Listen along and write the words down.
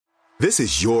This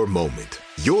is your moment,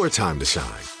 your time to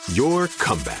shine, your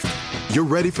comeback. You're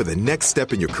ready for the next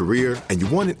step in your career, and you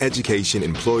want an education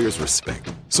employers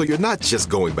respect. So you're not just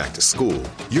going back to school,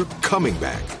 you're coming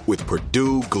back with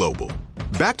Purdue Global.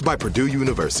 Backed by Purdue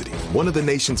University, one of the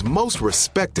nation's most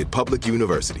respected public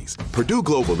universities, Purdue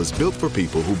Global is built for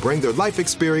people who bring their life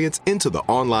experience into the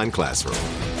online classroom.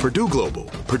 Purdue Global,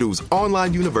 Purdue's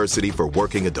online university for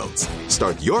working adults.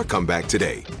 Start your comeback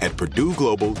today at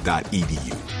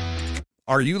purdueglobal.edu.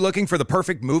 Are you looking for the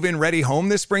perfect move-in ready home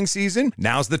this spring season?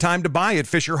 Now's the time to buy at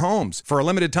Fisher Homes. For a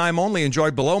limited time only,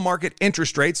 enjoy below-market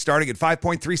interest rates starting at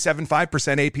 5.375%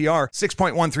 APR,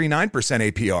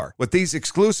 6.139% APR. With these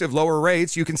exclusive lower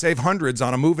rates, you can save hundreds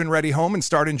on a move-in ready home and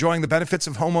start enjoying the benefits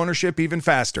of homeownership even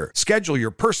faster. Schedule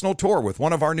your personal tour with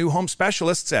one of our new home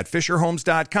specialists at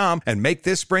FisherHomes.com and make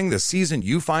this spring the season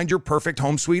you find your perfect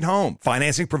home sweet home.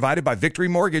 Financing provided by Victory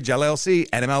Mortgage, LLC,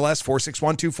 NMLS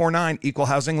 461249, Equal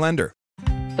Housing Lender.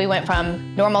 We went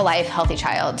from normal life, healthy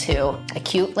child to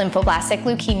acute lymphoblastic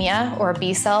leukemia, or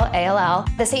B-cell ALL.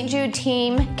 The St. Jude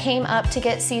team came up to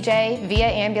get CJ via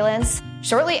ambulance.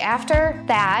 Shortly after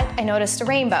that, I noticed a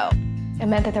rainbow. It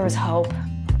meant that there was hope.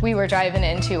 We were driving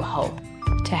into hope.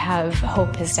 To have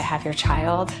hope is to have your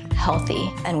child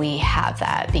healthy, and we have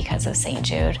that because of St.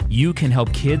 Jude. You can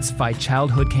help kids fight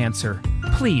childhood cancer.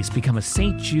 Please become a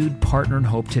St. Jude Partner in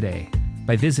Hope today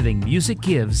by visiting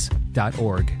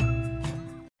musicgives.org.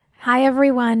 Hi,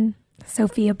 everyone.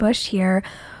 Sophia Bush here.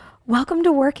 Welcome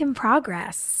to Work in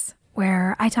Progress,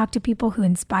 where I talk to people who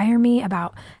inspire me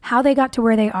about how they got to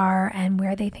where they are and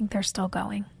where they think they're still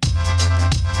going.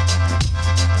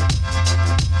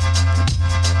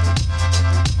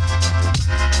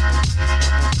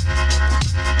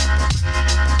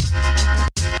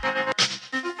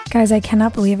 Guys, I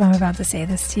cannot believe I'm about to say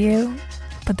this to you,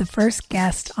 but the first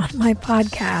guest on my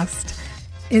podcast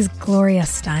is Gloria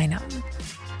Steinem.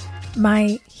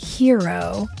 My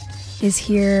hero is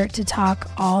here to talk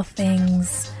all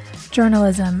things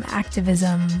journalism,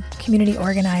 activism, community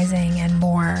organizing, and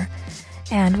more.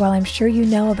 And while I'm sure you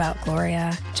know about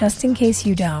Gloria, just in case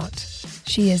you don't,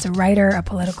 she is a writer, a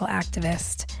political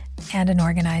activist, and an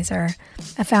organizer,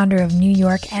 a founder of New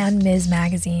York and Ms.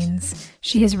 magazines.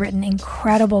 She has written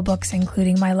incredible books,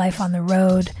 including My Life on the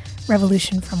Road,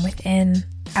 Revolution from Within,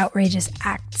 Outrageous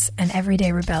Acts, and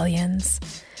Everyday Rebellions.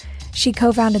 She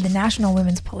co-founded the National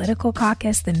Women's Political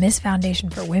Caucus, the Miss Foundation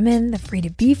for Women, the Free to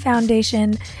Be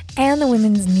Foundation, and the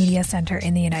Women's Media Center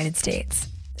in the United States.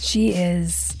 She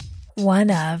is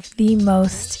one of the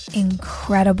most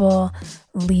incredible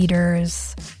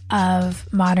leaders of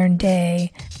modern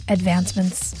day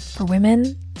advancements for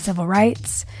women, civil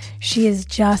rights. She is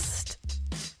just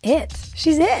it.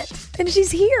 She's it. And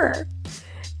she's here.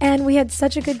 And we had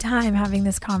such a good time having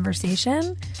this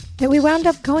conversation that we wound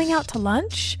up going out to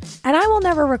lunch, and I will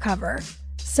never recover.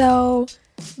 So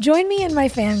join me in my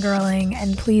fangirling,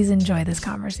 and please enjoy this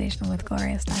conversation with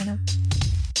Gloria Steinem.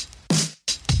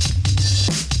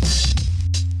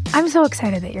 I'm so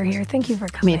excited that you're here. Thank you for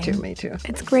coming. Me too.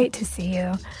 It's great to see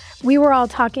you. We were all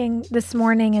talking this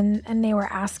morning, and they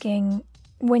were asking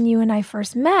when you and I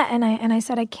first met, and I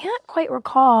said, I can't quite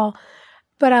recall,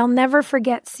 but I'll never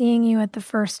forget seeing you at the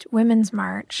first Women's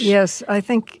March. Yes, I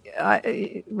think,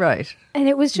 right. And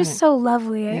it was just so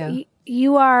lovely. Yeah.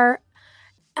 You are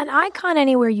an icon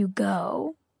anywhere you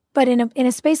go, but in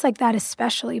a space like that,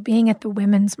 especially being at the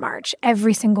Women's March,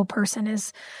 every single person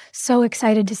is so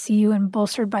excited to see you and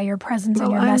bolstered by your presence and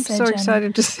your message. I'm so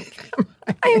excited to see them.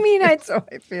 I mean, that's how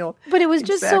I feel. But it was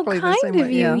just exactly so kind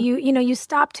of you. Yeah. You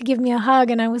stopped to give me a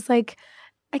hug, and I was like,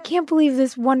 I can't believe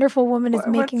this wonderful woman is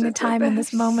making the time in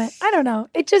this moment. I don't know.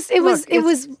 It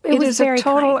was very a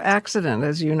total kind. accident,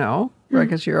 as you know,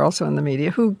 because you're also in the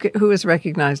media. Who is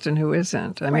recognized and who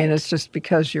isn't? I mean, it's just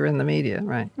because you're in the media,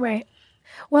 right? Right.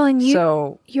 Well, and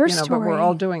your story. But we're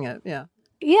all doing it. Yeah.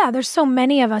 Yeah. There's so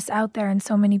many of us out there and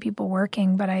so many people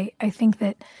working, but I think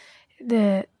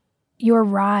that your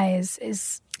rise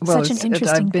is such an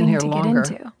interesting thing to get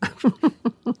into.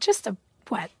 Just a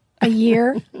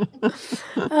year.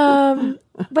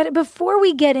 But before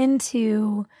we get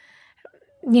into,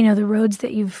 the roads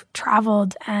that you've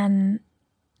traveled and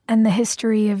the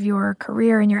history of your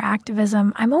career and your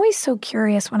activism, I'm always so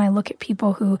curious when I look at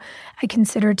people who I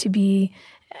consider to be,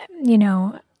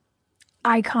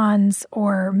 icons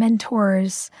or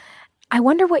mentors. I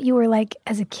wonder what you were like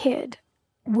as a kid.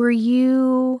 Were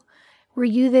you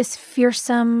this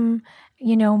fearsome,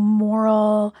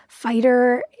 moral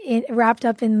fighter wrapped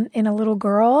up in a little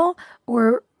girl,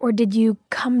 or did you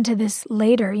come to this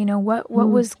later? What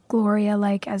was Gloria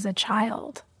like as a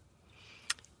child?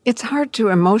 It's hard to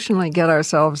emotionally get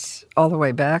ourselves all the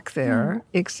way back there,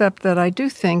 except that I do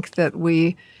think that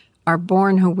we are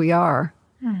born who we are.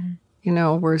 You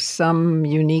know, we're some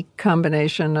unique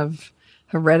combination of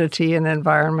heredity and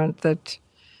environment that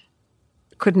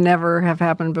could never have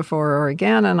happened before or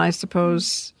again. And I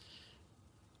suppose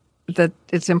that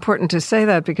it's important to say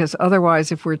that, because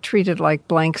otherwise, if we're treated like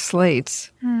blank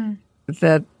slates,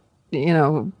 that, you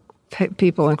know,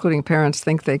 people, including parents,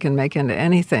 think they can make into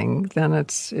anything, then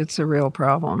it's a real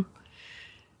problem.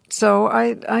 So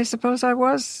I suppose I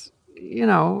was, you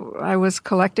know, I was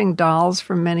collecting dolls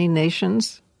from many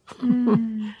nations.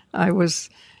 I was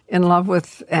in love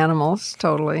with animals,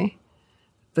 totally.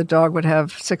 The dog would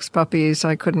have 6 puppies.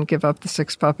 I couldn't give up the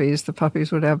 6 puppies. The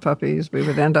puppies would have puppies. We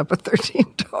would end up with 13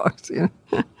 dogs. You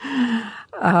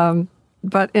know?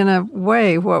 But in a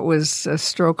way, what was a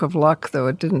stroke of luck, though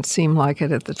it didn't seem like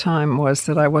it at the time, was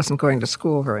that I wasn't going to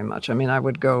school very much. I mean, I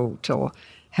would go till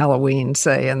Halloween,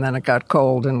 say, and then it got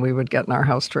cold and we would get in our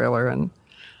house trailer and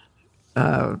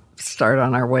start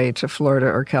on our way to Florida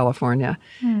or California.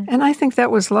 And I think that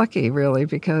was lucky, really,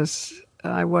 because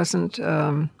I wasn't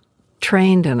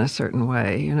trained in a certain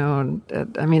way, you know.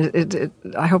 I mean,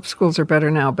 I hope schools are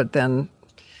better now, but then,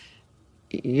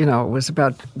 you know, it was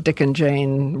about Dick and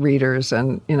Jane readers,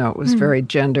 and, you know, it was very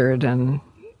gendered and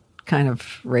kind of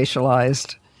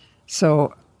racialized.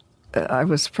 So I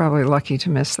was probably lucky to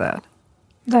miss that.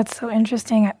 That's so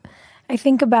interesting. I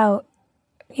think about,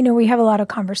 you know, we have a lot of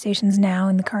conversations now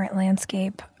in the current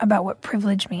landscape about what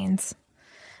privilege means.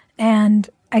 And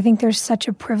I think there's such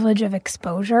a privilege of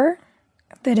exposure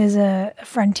that is a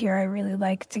frontier I really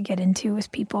like to get into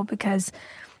with people, because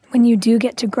when you do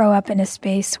get to grow up in a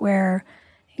space where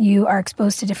you are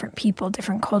exposed to different people,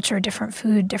 different culture, different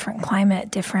food, different climate,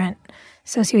 different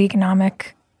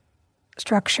socioeconomic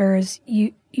structures,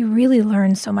 you really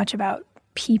learn so much about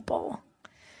people.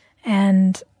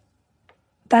 And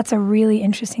that's a really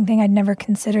interesting thing. I'd never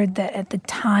considered that at the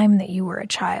time that you were a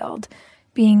child,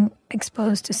 being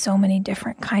exposed to so many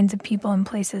different kinds of people and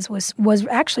places was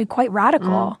actually quite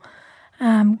radical,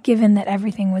 given that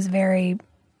everything was very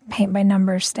paint by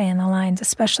numbers, stay in the lines,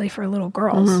 especially for little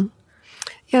girls.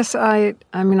 Yes, I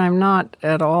mean, I'm not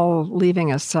at all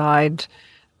leaving aside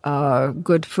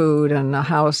good food and a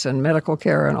house and medical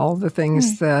care and all the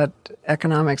things that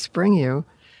economics bring you.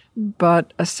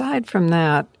 But aside from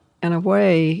that, in a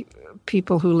way,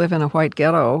 people who live in a white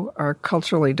ghetto are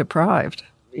culturally deprived.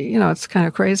 You know, it's kind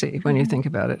of crazy when you think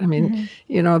about it. I mean,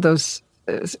 you know, those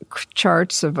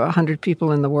charts of 100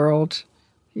 people in the world,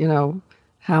 you know,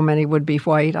 how many would be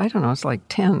white? I don't know, it's like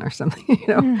 10 or something, you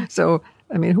know. So,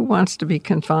 I mean, who wants to be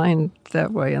confined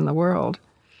that way in the world?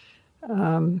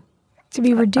 To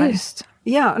be reduced.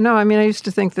 I mean, I used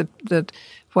to think that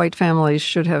white families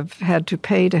should have had to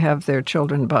pay to have their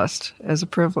children bused as a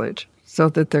privilege so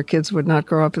that their kids would not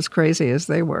grow up as crazy as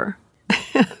they were.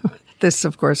 This,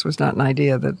 of course, was not an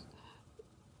idea that,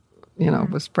 you know,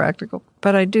 was practical.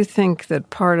 But I do think that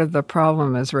part of the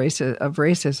problem of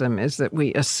racism is that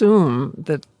we assume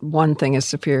that one thing is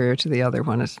superior to the other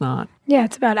when it's not. Yeah,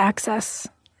 it's about access.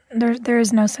 There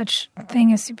is no such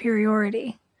thing as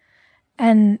superiority.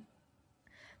 And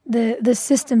the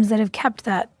systems that have kept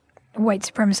that white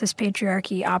supremacist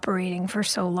patriarchy operating for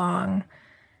so long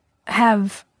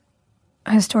have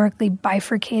historically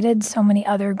bifurcated so many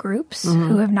other groups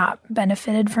who have not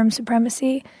benefited from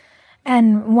supremacy.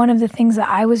 And one of the things that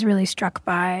I was really struck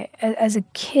by as a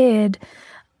kid,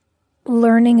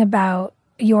 learning about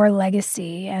your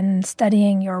legacy and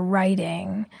studying your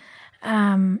writing,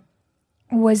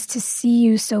 was to see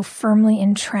you so firmly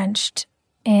entrenched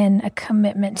in a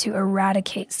commitment to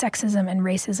eradicate sexism and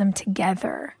racism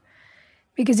together.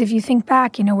 Because if you think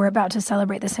back, you know, we're about to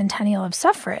celebrate the centennial of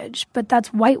suffrage, but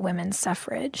that's white women's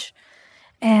suffrage.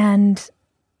 And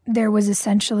there was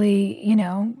essentially, you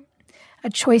know, a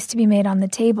choice to be made on the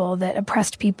table that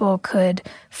oppressed people could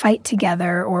fight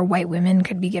together or white women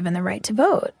could be given the right to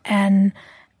vote. And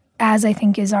as I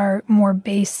think is our more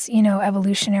base, you know,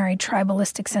 evolutionary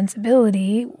tribalistic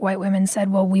sensibility, white women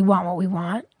said, well, we want what we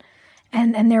want.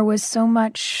 And there was so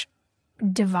much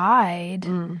divide.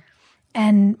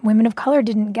 And women of color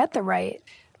didn't get the right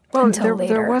until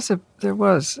later. There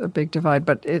was a big divide,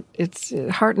 but it's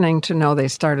heartening to know they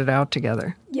started out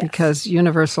together. Yes. Because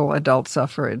universal adult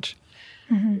suffrage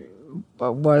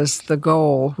was the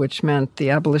goal, which meant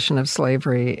the abolition of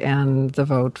slavery and the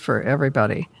vote for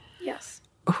everybody. Yes.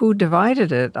 Who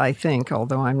divided it, I think,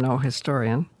 although I'm no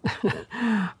historian,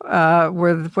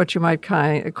 were what you might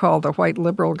call the white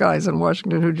liberal guys in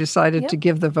Washington who decided to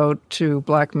give the vote to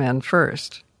black men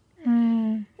first.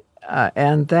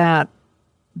 And that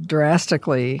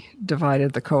drastically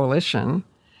divided the coalition.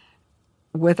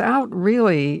 without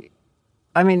really,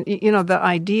 I mean, the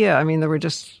idea, I mean, there were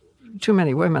just too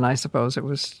many women, I suppose. It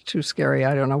was too scary.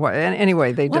 I don't know what. And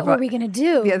anyway, what were we going to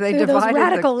do? Yeah, they divided those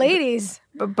radical ladies.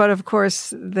 But of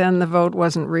course, then the vote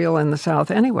wasn't real in the South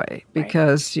anyway,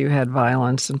 because you had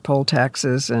violence and poll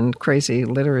taxes and crazy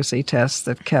literacy tests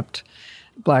that kept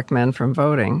black men from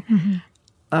voting.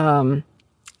 Mm-hmm.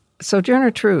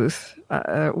 Sojourner Truth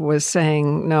was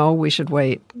saying, no, we should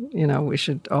wait. We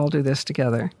should all do this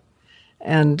together.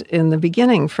 And in the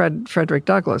beginning, Frederick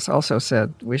Douglass also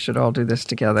said we should all do this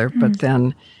together. Mm-hmm. But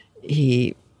then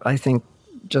he, I think,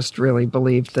 just really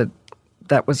believed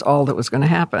that was all that was going to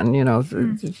happen,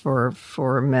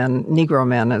 for men, Negro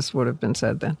men, as would have been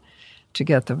said then, to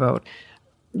get the vote.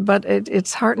 But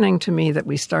it's heartening to me that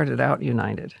we started out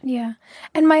united. Yeah.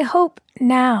 And my hope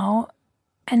now,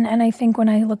 and I think when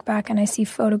I look back and I see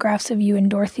photographs of you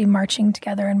and Dorothy marching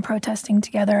together and protesting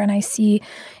together, and I see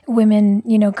women,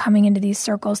 coming into these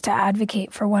circles to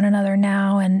advocate for one another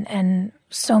now, and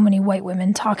so many white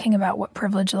women talking about what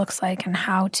privilege looks like and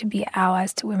how to be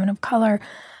allies to women of color,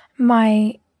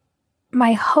 my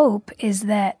hope is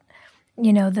that,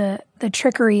 the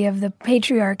trickery of the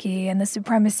patriarchy and the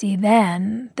supremacy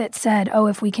then that said, oh,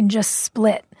 if we can just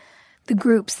split the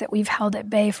groups that we've held at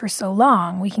bay for so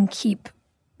long, we can keep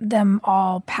them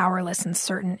all powerless in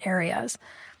certain areas.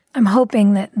 I'm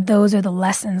hoping that those are the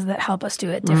lessons that help us do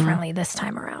it differently this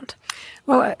time around.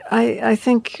 Well, I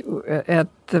think at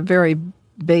the very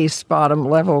base bottom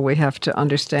level, we have to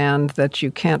understand that you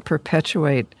can't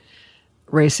perpetuate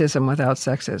racism without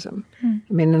sexism. I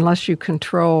mean, unless you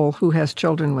control who has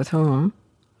children with whom,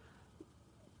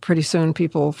 pretty soon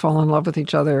people fall in love with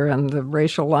each other and the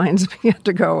racial lines begin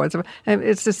to go.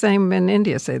 It's the same in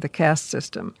India, say, the caste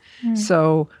system.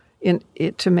 So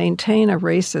to maintain a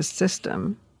racist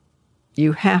system,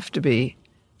 you have to be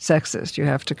sexist. You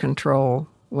have to control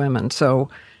women. So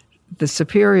the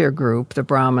superior group, the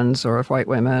Brahmins or white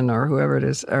women or whoever it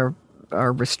is, are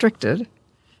restricted,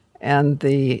 and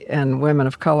women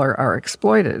of color are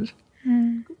exploited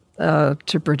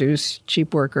to produce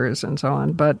cheap workers and so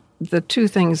on. But the two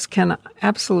things can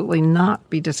absolutely not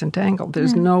be disentangled.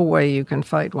 There's no way you can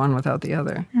fight one without the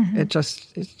other. It's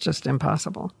just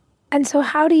impossible. And so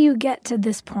how do you get to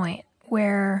this point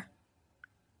where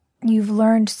you've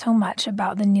learned so much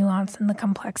about the nuance and the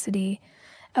complexity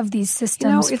of these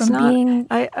systems being...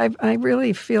 I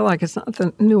really feel like it's not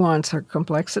the nuance or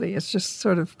complexity. It's just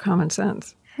sort of common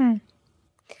sense.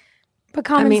 But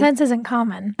common sense isn't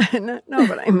common. No,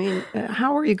 but I mean,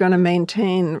 how are you going to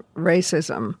maintain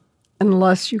racism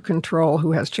unless you control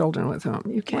who has children with whom?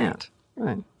 You can't.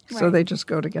 Right. So they just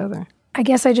go together. I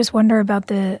guess I just wonder about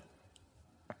the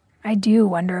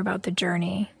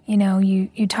journey.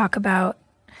 You talk about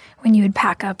when you would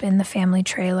pack up in the family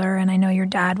trailer, and I know your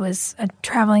dad was a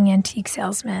traveling antique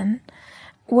salesman.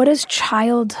 What does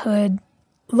childhood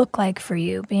look like for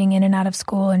you, being in and out of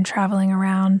school and traveling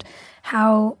around?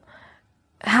 How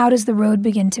does the road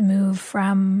begin to move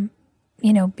from,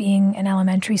 being an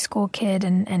elementary school kid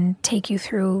and take you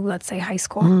through, let's say, high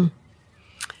school?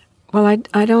 Well,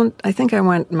 I think I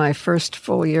went my first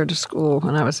full year to school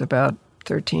when I was about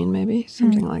 13, maybe,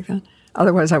 something like that.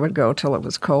 Otherwise, I would go till it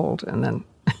was cold, and then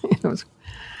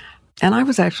And I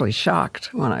was actually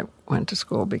shocked when I went to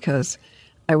school because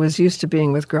I was used to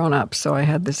being with grown-ups, so I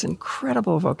had this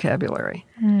incredible vocabulary.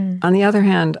 On the other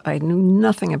hand, I knew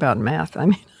nothing about math. I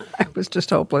mean, I was just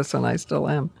hopeless, and I still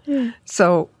am.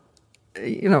 So,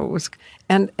 it was,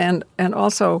 and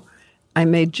also, I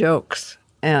made jokes,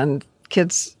 and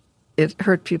kids, it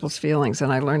hurt people's feelings,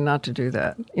 and I learned not to do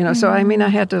that. So I mean, I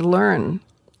had to learn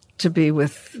to be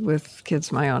with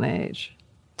kids my own age,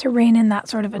 to rein in that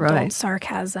sort of adult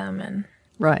sarcasm and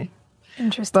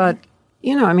interesting. But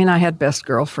I had best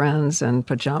girlfriends and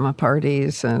pajama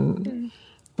parties and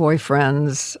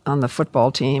boyfriends on the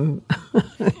football team.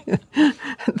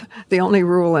 The only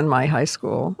rule in my high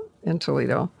school in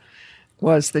Toledo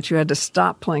was that you had to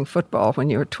stop playing football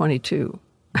when you were 22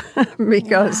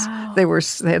 because they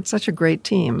had such a great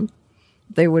team.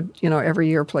 They would, every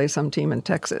year play some team in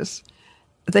Texas.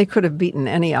 They could have beaten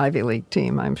any Ivy League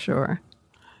team, I'm sure.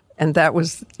 And that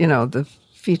was, the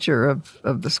feature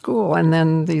of the school. And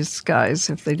then these guys,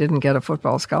 if they didn't get a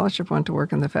football scholarship, went to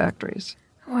work in the factories.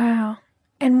 Wow.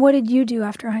 And what did you do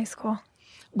after high school?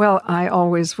 Well, I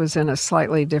always was in a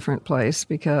slightly different place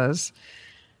because,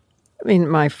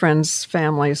 my friends'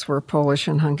 families were Polish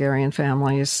and Hungarian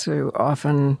families who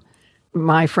often,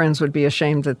 my friends would be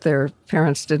ashamed that their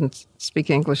parents didn't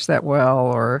speak English that well,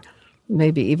 or,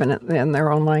 maybe even in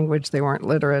their own language, they weren't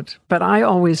literate. But I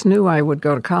always knew I would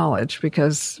go to college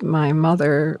because my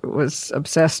mother was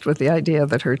obsessed with the idea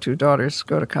that her 2 daughters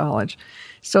go to college.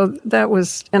 So that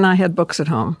was, and I had books at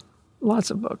home,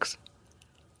 lots of books.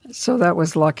 So that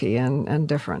was lucky and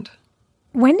different.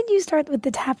 When did you start with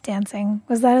the tap dancing?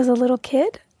 Was that as a little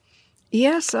kid?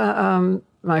 Yes.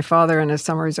 My father in his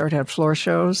summer resort had floor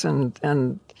shows,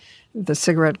 and the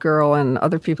Cigarette Girl and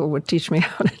other people would teach me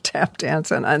how to tap dance.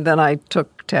 And then I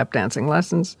took tap dancing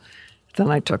lessons.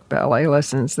 Then I took ballet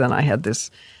lessons. Then I had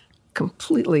this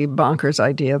completely bonkers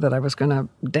idea that I was going to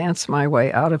dance my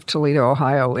way out of Toledo,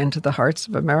 Ohio, into the hearts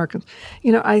of Americans.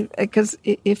 You know, because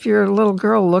if you're a little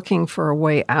girl looking for a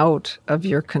way out of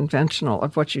your conventional,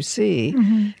 of what you see,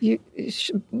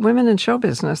 women in show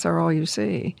business are all you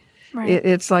see. Right.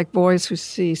 It's like boys who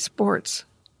see sports.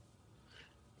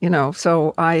 You know,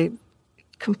 so I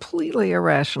completely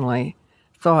irrationally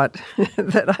thought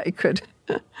that I could.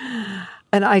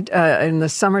 And in the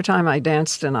summertime, I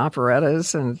danced in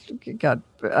operettas and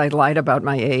I lied about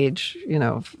my age. You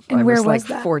know, and I where was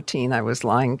that? 14. I was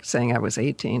lying, saying I was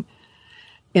 18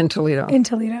 in Toledo. In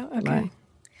Toledo, okay. Right.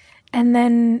 And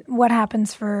then what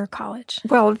happens for college?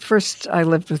 Well, first I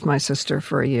lived with my sister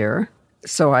for a year.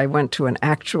 So I went to an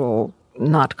actual,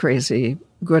 not crazy,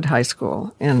 good high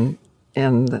school in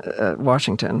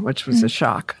Washington, which was a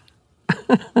shock.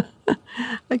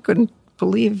 I couldn't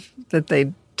believe that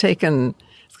they'd taken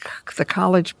the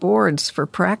college boards for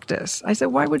practice. I said,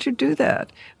 why would you do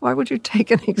that? Why would you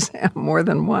take an exam more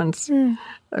than once?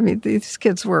 I mean, these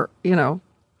kids were, you know...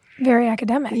 Very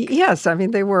academic. Yes. I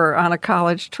mean, they were on a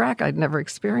college track. I'd never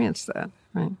experienced that.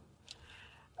 Right.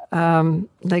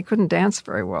 They couldn't dance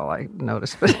very well, I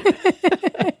noticed. But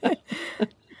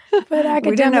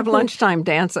we didn't have lunchtime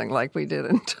dancing like we did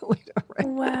in Toledo. Right?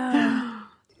 Wow.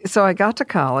 So I got to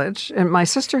college, and my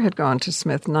sister had gone to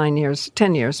Smith 10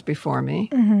 years before me.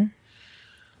 Mm-hmm.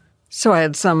 So I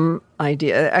had some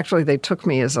idea. Actually, they took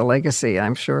me as a legacy,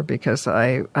 I'm sure, because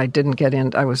I didn't get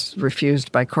in. I was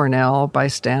refused by Cornell, by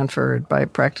Stanford, by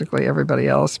practically everybody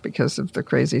else because of the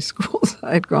crazy schools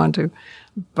I'd gone to.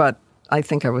 But I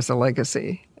think I was a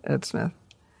legacy at Smith.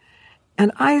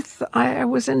 And I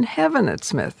was in heaven at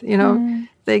Smith. You know,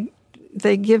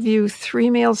 they give you 3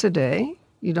 meals a day.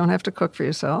 You don't have to cook for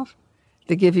yourself.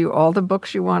 They give you all the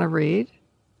books you want to read.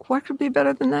 What could be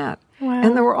better than that? Wow.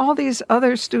 And there were all these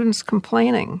other students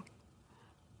complaining.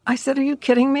 I said, are you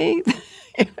kidding me?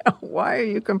 You know, why are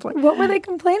you complaining? What were they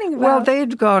complaining about? Well,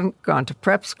 they'd gone to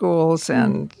prep schools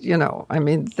and, you know, I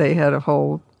mean, they had a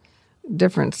whole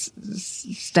different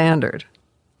standard.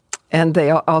 And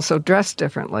they also dress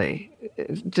differently.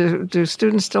 Do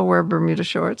students still wear Bermuda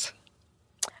shorts?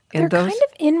 They're kind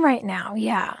of in right now,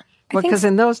 yeah. Well, because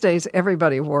in those days,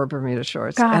 everybody wore Bermuda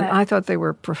shorts. And I thought they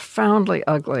were profoundly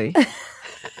ugly.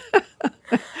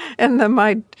 And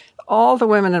then all the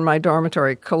women in my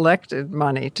dormitory collected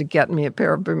money to get me a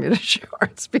pair of Bermuda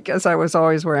shorts because I was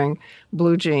always wearing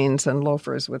blue jeans and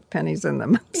loafers with pennies in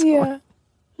them. Yeah.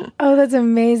 Oh, that's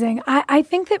amazing. I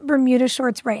think that Bermuda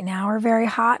shorts right now are very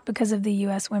hot because of the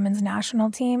U.S. women's national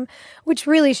team, which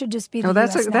really should just be the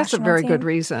U.S. national team. That's a very good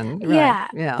reason. Right.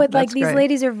 Yeah. But like these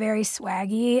ladies are very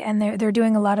swaggy and they're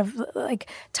doing a lot of like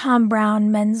Tom Brown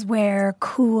menswear,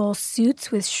 cool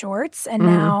suits with shorts. And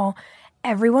now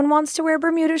everyone wants to wear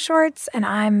Bermuda shorts. And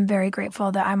I'm very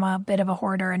grateful that I'm a bit of a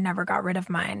hoarder and never got rid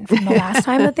of mine from the last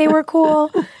time that they were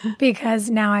cool, because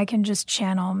now I can just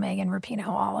channel Megan Rapinoe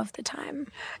all of the time.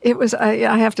 It was,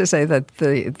 I have to say that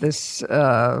this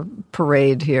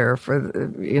parade here for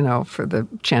the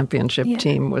championship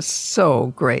team was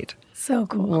so great. So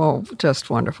cool. Well,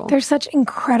 just wonderful. They're such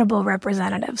incredible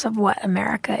representatives of what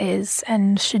America is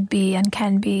and should be and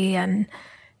can be. And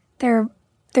they're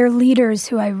leaders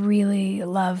who I really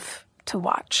love to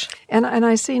watch. And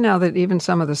I see now that even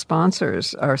some of the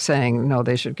sponsors are saying, no,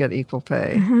 they should get equal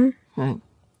pay. Mm-hmm. Right.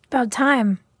 About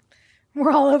time.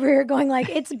 We're all over here going like,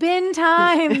 it's been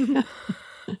time.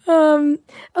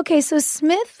 Okay, so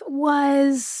Smith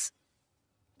was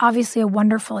obviously a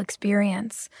wonderful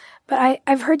experience. But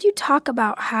I've heard you talk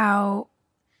about how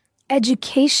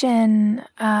education,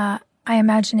 I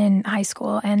imagine in high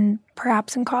school and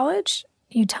perhaps in college,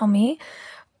 you tell me,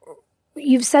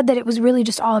 you've said that it was really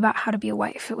just all about how to be a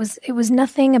wife. It was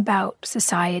nothing about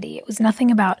society. It was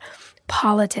nothing about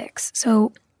politics.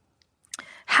 So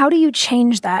how do you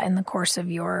change that in the course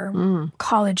of your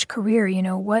college career? You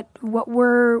know, what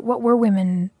were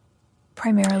women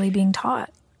primarily being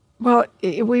taught? Well,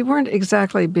 we weren't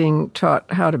exactly being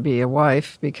taught how to be a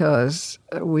wife because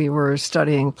we were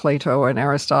studying Plato and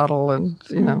Aristotle and,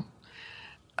 you know,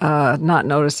 not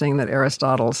noticing that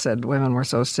Aristotle said women were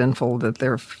so sinful that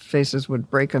their faces would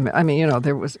break them. I mean,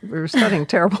 we were studying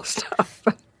terrible stuff,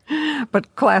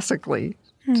 but classically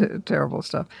terrible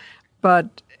stuff.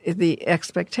 But the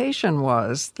expectation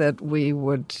was that we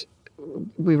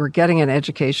were getting an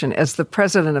education, as the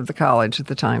president of the college at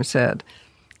the time said,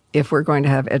 if we're going to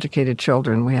have educated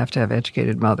children, we have to have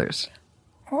educated mothers.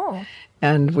 Oh.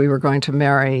 And we were going to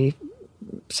marry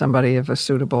somebody of a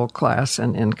suitable class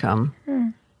and income.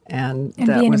 And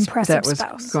that be an was impressive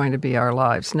spouse. Going to be our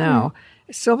lives. Now,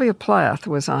 Sylvia Plath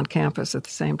was on campus at the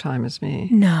same time as me.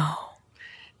 No.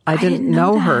 I didn't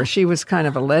know her. that. She was kind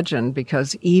of a legend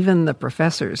because even the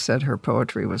professors said her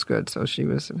poetry was good. So she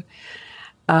was.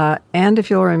 And if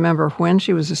you'll remember, when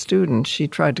she was a student, she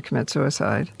tried to commit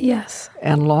suicide. Yes.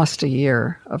 And lost a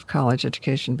year of college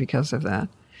education because of that.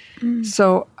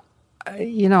 So,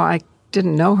 I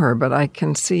didn't know her, but I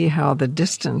can see how the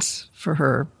distance for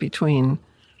her between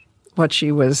what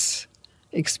she was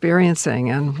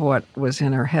experiencing and what was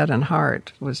in her head and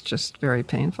heart was just very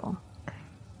painful.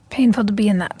 Painful to be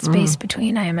in that space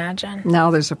between, I imagine. Now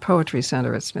there's a poetry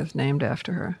center at Smith named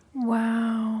after her.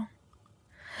 Wow.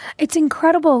 It's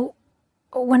incredible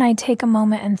when I take a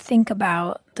moment and think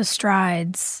about the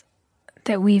strides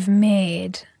that we've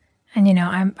made. And,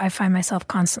 I find myself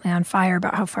constantly on fire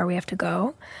about how far we have to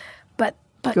go. But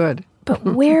Good. But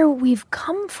where we've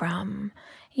come from,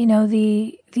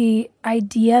 the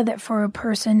idea that for a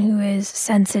person who is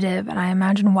sensitive, and I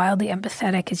imagine wildly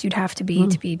empathetic as you'd have to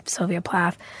be Sylvia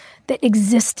Plath, that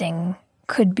existing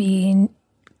could be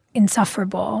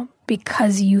insufferable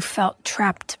because you felt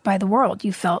trapped by the world.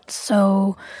 You felt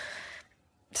so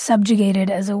subjugated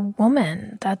as a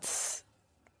woman. That's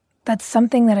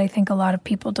something that I think a lot of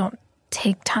people don't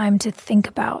take time to think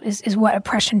about is what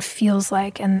oppression feels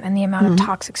like and the amount of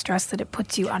toxic stress that it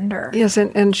puts you under. Yes,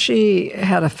 and she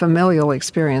had a familial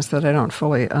experience that I don't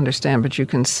fully understand, but you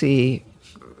can see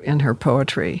in her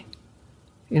poetry,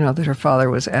 that her father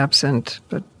was absent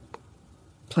but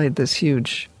played this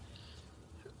huge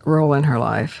role in her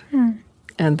life.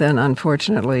 And then,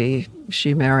 unfortunately,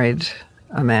 she married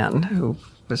a man who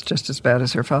was just as bad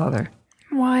as her father.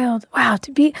 Wild. Wow.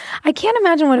 I can't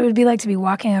imagine what it would be like to be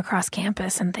walking across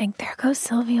campus and think, there goes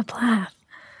Sylvia Plath.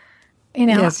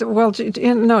 Yes. Well,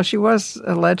 she was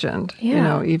a legend,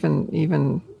 Yeah.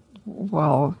 even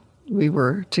while we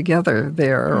were together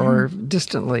there or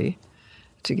distantly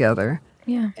together.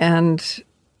 Yeah. And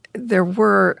there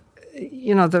were,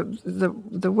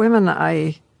 the women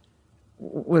I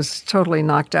was totally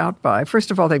knocked out by. First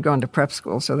of all, they'd gone to prep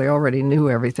school, so they already knew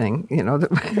everything,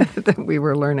 that we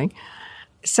were learning.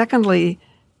 Secondly,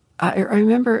 I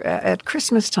remember at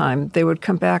Christmas time, they would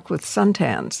come back with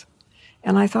suntans.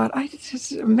 And I thought,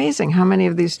 it's amazing how many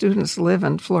of these students live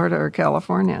in Florida or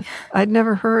California. I'd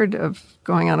never heard of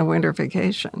going on a winter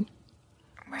vacation.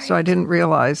 Right. So I didn't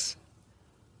realize,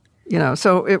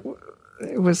 so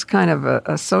it was kind of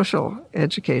a social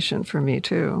education for me,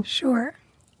 too. Sure.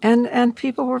 And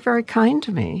people were very kind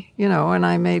to me, and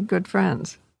I made good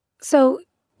friends. So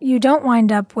you don't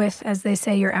wind up with, as they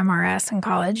say, your MRS in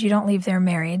college. You don't leave there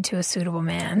married to a suitable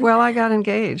man. Well, I got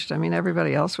engaged. I mean,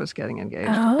 everybody else was getting engaged.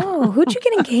 Oh, who'd you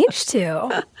get engaged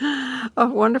to? A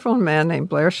wonderful man named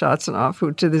Blair Schatzonoff,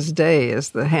 who to this day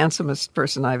is the handsomest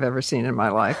person I've ever seen in my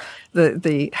life.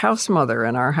 The house mother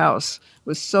in our house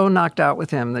was so knocked out with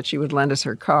him that she would lend us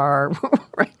her car.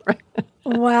 Right.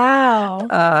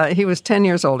 Wow. He was 10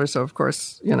 years older, so of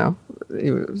course,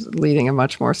 he was leading a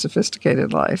much more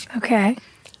sophisticated life. Okay.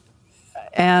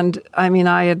 And,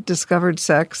 I had discovered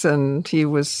sex, and he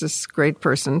was this great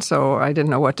person, so I didn't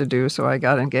know what to do, so I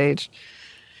got engaged.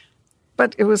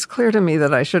 But it was clear to me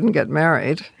that I shouldn't get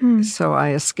married, so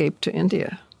I escaped to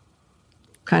India.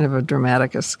 Kind of a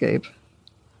dramatic escape,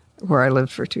 where I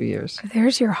lived for 2 years.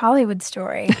 There's your Hollywood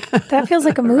story. That feels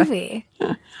like a movie.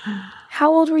 How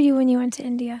old were you when you went to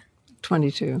India?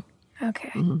 22. Okay.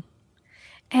 Mm-hmm.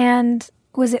 And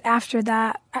was it after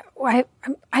that? I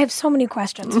have so many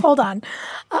questions. Hold on.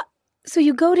 So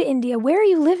you go to India. Where are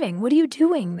you living? What are you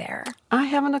doing there? I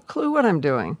haven't a clue what I'm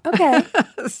doing. Okay.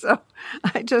 So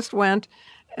I just went.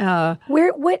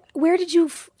 Where did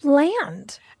you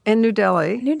land? In New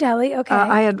Delhi. New Delhi, okay.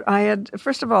 I had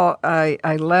first of all,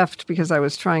 I left because I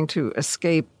was trying to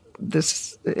escape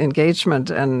this engagement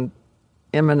and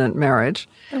imminent marriage.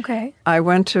 Okay. I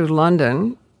went to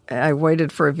London. I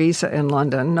waited for a visa in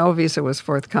London. No visa was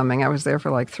forthcoming. I was there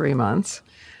for like 3 months.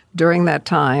 During that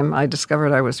time, I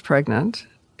discovered I was pregnant,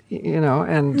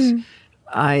 and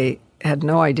I had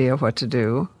no idea what to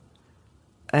do.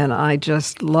 And I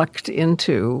just lucked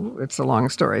into, it's a long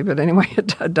story, but anyway,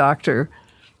 a doctor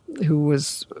who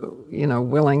was,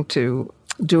 willing to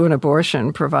do an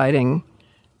abortion, providing,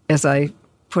 as I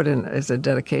put in as a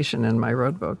dedication in my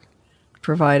road book,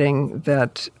 providing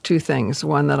that two things.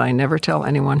 One, that I never tell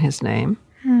anyone his name,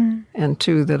 and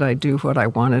two, that I do what I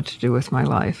wanted to do with my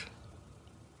life.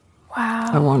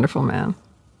 Wow. A wonderful man.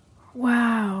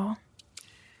 Wow.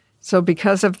 So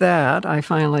because of that, I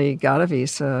finally got a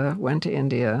visa, went to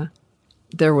India.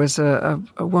 There was a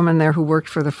woman there who worked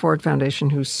for the Ford Foundation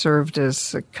who served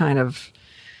as a kind of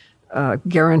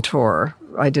guarantor.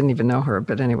 I didn't even know her,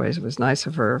 but anyways, it was nice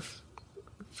of her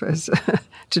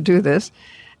to do this.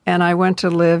 And I went to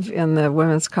live in the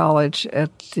women's college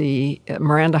at the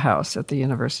Miranda House at the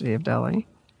University of Delhi.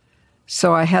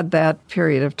 So I had that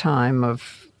period of time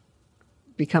of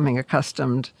becoming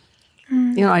accustomed.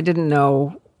 I didn't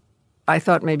know. I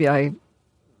thought maybe I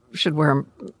should wear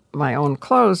my own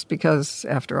clothes because,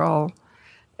 after all,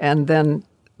 and then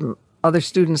other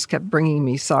students kept bringing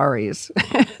me saris.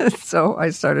 So I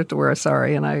started to wear a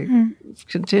sari, and I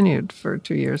continued for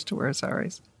 2 years to wear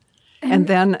saris. And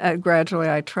then gradually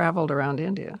I traveled around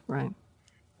India, right.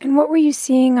 And what were you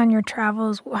seeing on your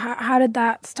travels? How did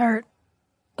that start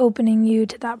opening you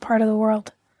to that part of the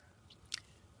world?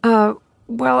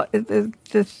 Well,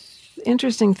 the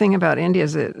interesting thing about India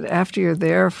is that after you're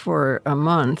there for a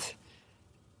month,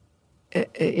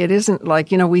 it isn't like,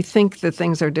 we think that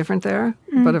things are different there,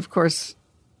 but of course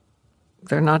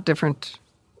they're not different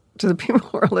to the people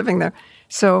who are living there.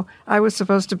 So I was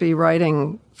supposed to be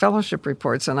writing fellowship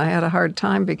reports, and I had a hard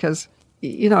time because,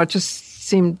 it just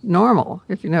seemed normal,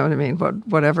 if you know what I mean,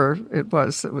 whatever it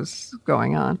was that was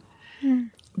going on.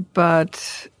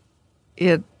 But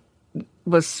it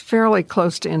was fairly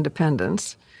close to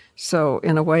independence. So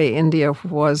in a way, India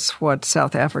was what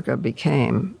South Africa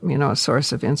became, a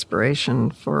source of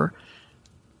inspiration for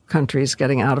countries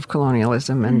getting out of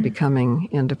colonialism and becoming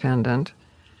independent.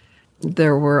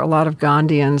 There were a lot of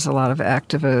Gandhians, a lot of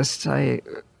activists. I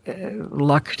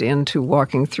lucked into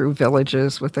walking through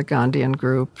villages with the Gandhian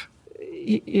group.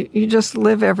 You just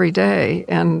live every day,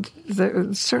 and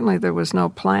certainly there was no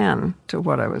plan to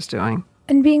what I was doing.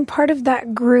 And being part of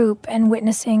that group and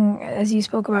witnessing, as you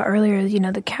spoke about earlier,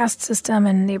 the caste system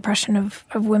and the oppression of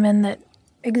women that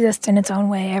exists in its own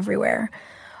way everywhere.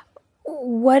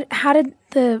 How did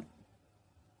the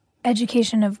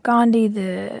education of Gandhi,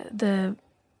 the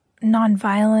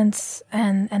nonviolence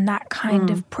and that kind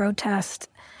of protest,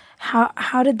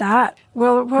 how did that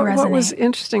resonate? What was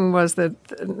interesting was that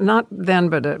not then,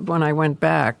 but when I went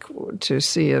back to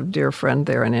see a dear friend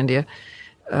there in India,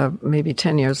 maybe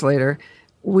 10 years later,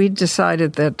 we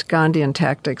decided that Gandhian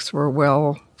tactics were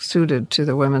well suited to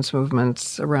the women's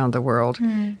movements around the world,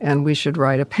 and we should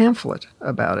write a pamphlet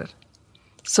about it.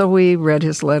 So we read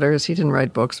his letters. He didn't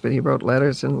write books, but he wrote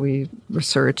letters, and we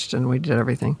researched, and we did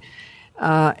everything.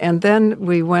 And then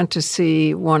we went to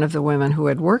see one of the women who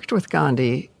had worked with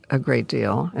Gandhi a great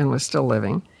deal and was still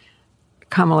living,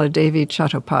 Kamala Devi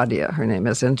Chattopadhyay, her name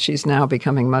is, and she's now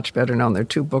becoming much better known. There are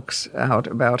 2 books out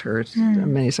about her. She's an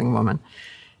amazing woman.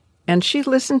 And she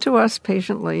listened to us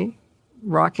patiently,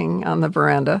 rocking on the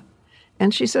veranda,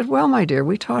 and she said, "Well, my dear,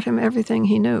 we taught him everything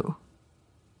he knew."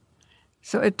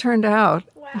 So it turned out...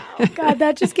 Wow, God,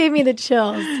 that just gave me the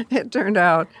chills. It turned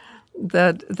out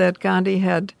that Gandhi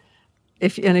had,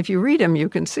 if you read him, you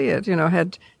can see it,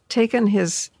 had taken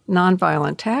his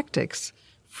nonviolent tactics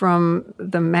from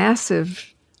the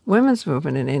massive women's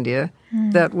movement in India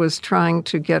that was trying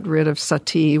to get rid of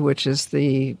sati, which is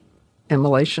the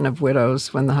immolation of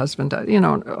widows when the husband died,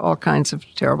 all kinds of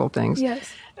terrible things.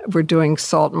 Yes. We're doing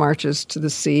salt marches to the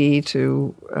sea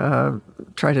to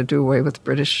try to do away with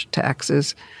British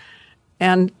taxes.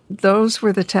 And those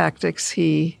were the tactics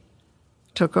he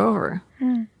took over.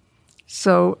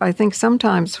 So I think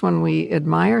sometimes when we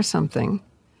admire something,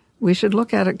 we should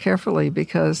look at it carefully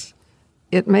because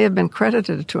it may have been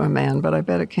credited to a man, but I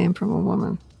bet it came from a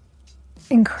woman.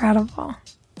 Incredible.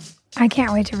 I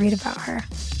can't wait to read about her.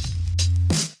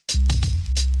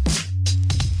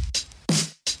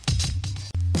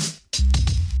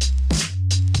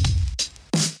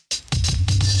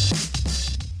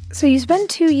 So you spent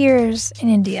 2 years in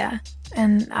India,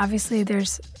 and obviously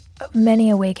there's many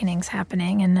awakenings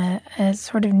happening and a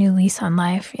sort of new lease on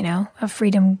life, a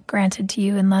freedom granted to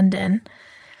you in London.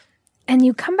 And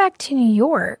you come back to New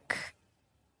York.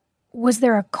 Was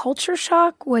there a culture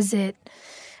shock? Was it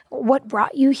what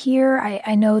brought you here?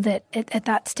 I know that at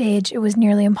that stage it was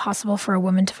nearly impossible for a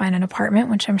woman to find an apartment,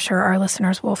 which I'm sure our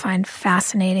listeners will find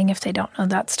fascinating if they don't know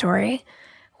that story.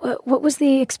 What was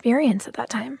the experience at that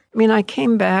time? I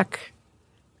came back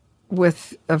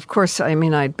with, of course,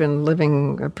 I'd been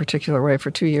living a particular way for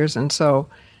 2 years, and so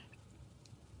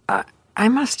I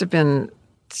must have been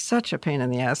such a pain in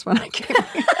the ass when I came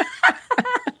here.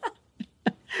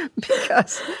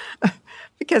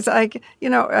 because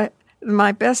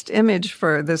my best image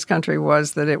for this country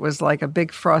was that it was like a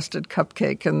big frosted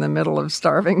cupcake in the middle of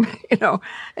starving,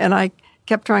 and I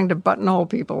kept trying to buttonhole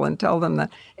people and tell them that.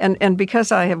 And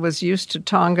because I was used to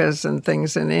Tongas and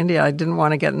things in India, I didn't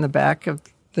want to get in the back of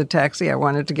the taxi. I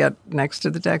wanted to get next to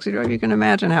the taxi driver. You can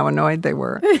imagine how annoyed they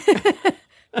were.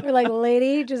 We're like,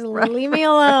 lady, just leave me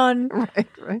alone.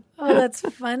 Right. Oh, that's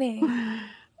funny.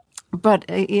 But,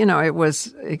 it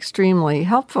was extremely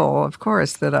helpful, of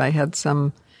course, that I had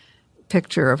some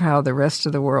picture of how the rest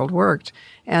of the world worked.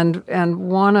 And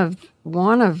one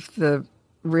of the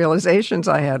realizations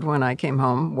I had when I came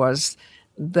home was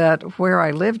that where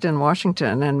I lived in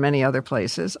Washington and many other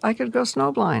places, I could go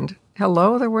snowblind.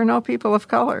 Hello, there were no people of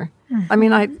color. Mm-hmm. I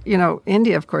mean,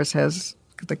 India, of course, has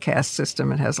the caste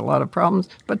system. It has a lot of problems,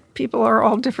 but people are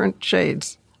all different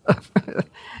shades.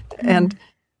 And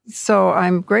so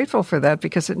I'm grateful for that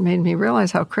because it made me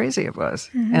realize how crazy it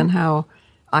was and how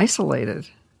isolated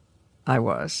I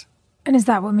was. And is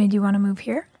that what made you want to move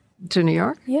here? To New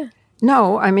York? Yeah.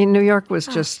 No, I mean, New York was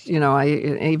just,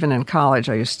 even in college,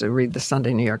 I used to read the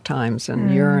Sunday New York Times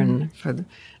and yearn for the...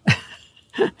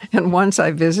 And once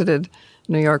I visited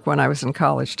New York when I was in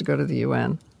college to go to the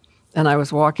UN. And I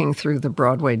was walking through the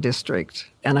Broadway district,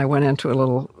 and I went into a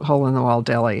little hole-in-the-wall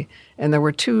deli, and there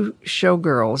were two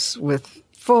showgirls with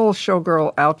full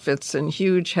showgirl outfits and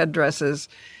huge headdresses,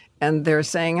 and they're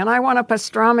saying, and I want a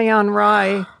pastrami on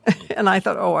rye. And I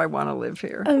thought, I want to live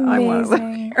here. Amazing. I want to live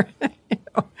here.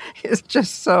 It's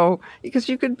just so, because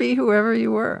you could be whoever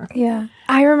you were. Yeah.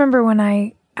 I remember when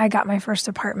I got my first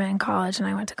apartment in college, and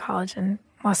I went to college in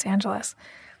Los Angeles.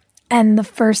 And the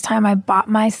first time I bought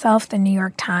myself the New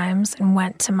York Times and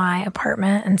went to my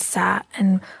apartment and sat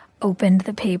and opened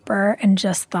the paper and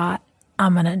just thought,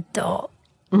 I'm an adult.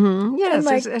 Mm-hmm.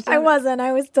 Yes, and I wasn't.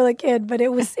 I was still a kid, but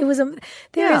there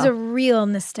is a real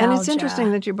nostalgia. And it's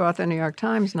interesting that you bought the New York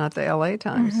Times, not the LA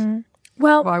Times. Mm-hmm.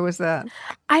 Well, why was that?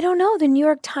 I don't know. The New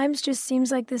York Times just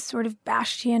seems like this sort of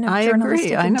bastion of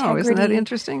journalistic integrity. I know. Isn't that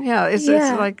interesting? Yeah, it's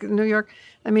like New York.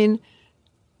 I mean,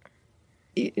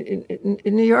 in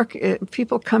New York,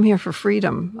 people come here for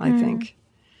freedom, I think.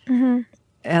 Mm-hmm.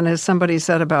 And as somebody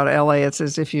said about LA, it's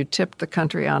as if you tipped the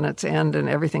country on its end and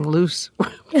everything loose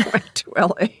went to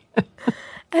LA.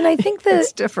 And I think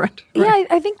it's different. Right?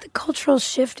 Yeah, I think the cultural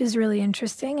shift is really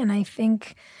interesting, and I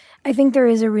think there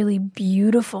is a really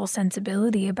beautiful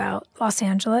sensibility about Los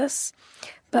Angeles.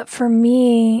 But for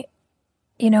me,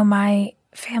 my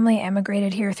family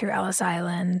emigrated here through Ellis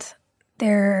Island.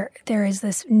 There is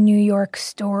this New York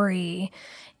story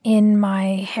in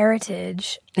my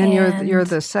heritage. And you're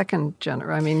the second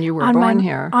generation. I mean, you were born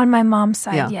here. On my mom's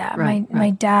side, yeah. Right, my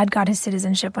dad got his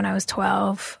citizenship when I was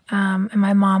 12, and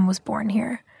my mom was born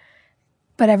here.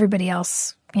 But everybody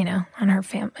else, in her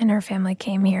family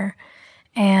came here.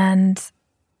 And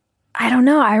I don't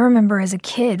know, I remember as a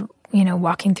kid,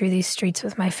 walking through these streets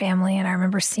with my family, and I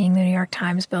remember seeing the New York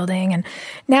Times building. And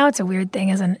now it's a weird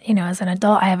thing as an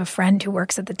adult. I have a friend who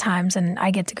works at the Times, and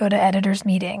I get to go to editors'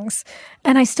 meetings,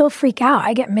 and I still freak out.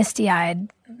 I get misty-eyed,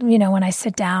 when I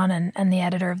sit down and the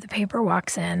editor of the paper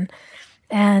walks in.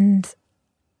 And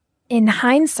in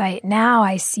hindsight, now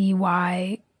I see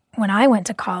why when I went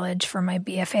to college for my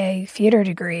BFA theater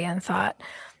degree and thought,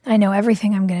 I know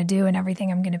everything I'm going to do and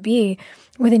everything I'm going to be.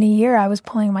 Within a year, I was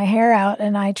pulling my hair out,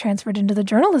 and I transferred into the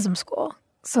journalism school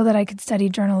so that I could study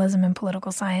journalism and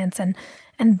political science. And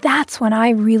that's when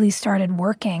I really started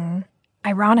working,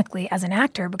 ironically, as an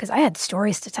actor, because I had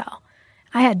stories to tell.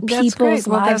 I had people's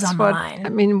lives on the line. I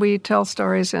mean, we tell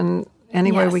stories in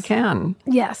any way we can.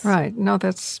 Yes. Right. No,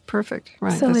 that's perfect.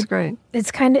 Right. So that's great.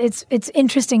 It's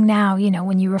interesting now,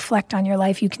 when you reflect on your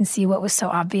life, you can see what was so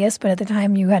obvious, but at the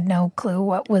time you had no clue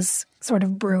what was sort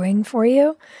of brewing for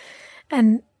you.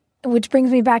 And which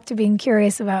brings me back to being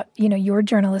curious about, your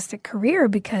journalistic career,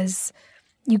 because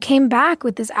you came back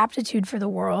with this aptitude for the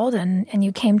world and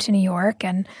you came to New York.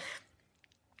 And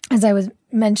as I was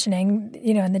mentioning,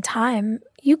 in the time,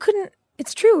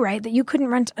 it's true, right, that you couldn't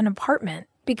rent an apartment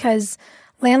because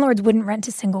landlords wouldn't rent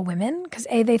to single women because,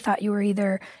 A, they thought you were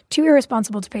either too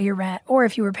irresponsible to pay your rent, or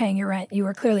if you were paying your rent, you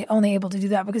were clearly only able to do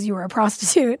that because you were a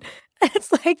prostitute.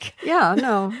 It's like... Yeah,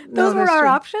 no. Those were our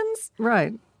options?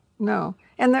 Right. No.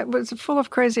 And that was full of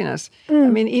craziness. I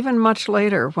mean, even much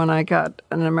later when I got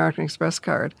an American Express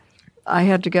card, I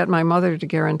had to get my mother to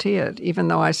guarantee it, even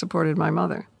though I supported my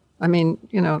mother. I mean,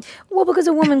 Well, because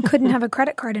a woman couldn't have a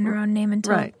credit card in her own name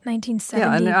until 1974.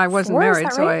 Yeah, and I wasn't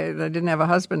married, so I didn't have a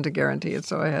husband to guarantee it,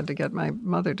 so I had to get my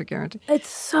mother to guarantee it. It's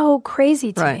so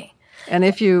crazy to me. And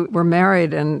if you were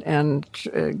married and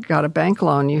got a bank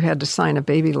loan, you had to sign a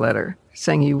baby letter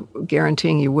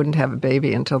guaranteeing you wouldn't have a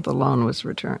baby until the loan was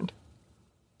returned.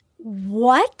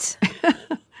 What?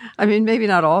 I mean, maybe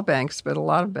not all banks, but a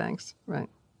lot of banks, right?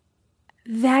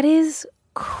 That is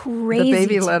crazy. The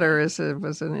baby letter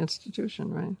was an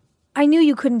institution, right? I knew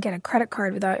you couldn't get a credit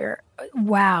card without your...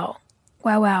 Wow.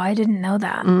 I didn't know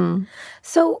that.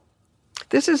 So...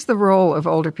 This is the role of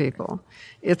older people.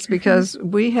 It's because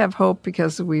we have hope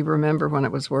because we remember when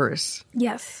it was worse.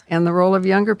 Yes. And the role of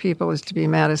younger people is to be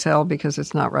mad as hell because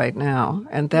it's not right now.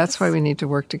 And that's why we need to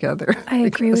work together. I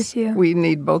agree with you. We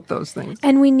need both those things.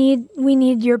 And we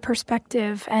need your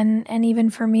perspective. And even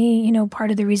for me,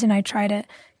 part of the reason I try to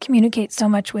communicate so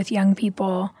much with young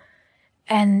people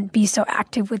and be so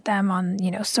active with them on,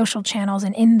 social channels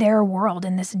and in their world,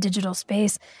 in this digital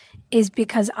space, is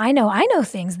because I know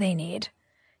things they need.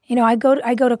 I go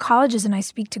to colleges and I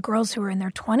speak to girls who are in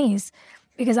their 20s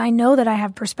because I know that I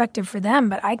have perspective for them,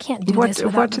 but I can't do this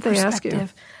without the perspective. What do they ask you?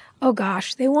 Oh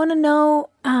gosh, they want to know.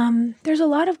 There's a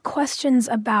lot of questions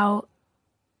about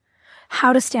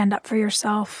how to stand up for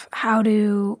yourself, how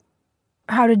to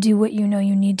do what you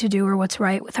need to do or what's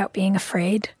right without being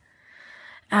afraid.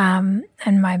 And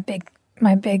my big,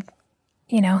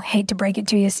 hate to break it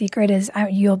to you secret is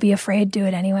you'll be afraid, do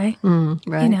it anyway.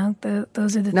 Right.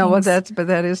 Those are the things. No, well,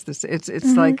 that is this.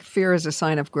 It's like fear is a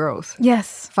sign of growth.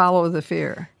 Yes. Follow the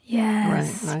fear.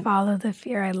 Yes. Right. Follow the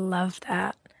fear. I love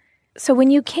that. So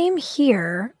when you came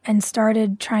here and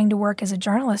started trying to work as a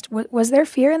journalist, was there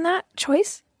fear in that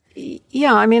choice?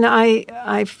 Yeah. I mean,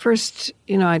 I first,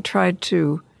 I tried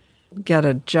to get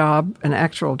a job, an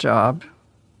actual job.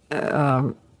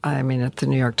 At the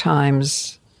New York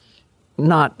Times,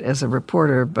 not as a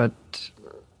reporter, but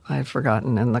I've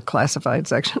forgotten, in the classified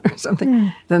section or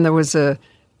something. Then there was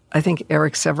I think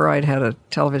Eric Sevareid had a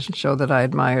television show that I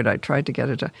admired. I tried to get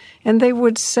a job. And they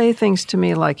would say things to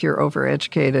me like, you're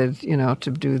overeducated,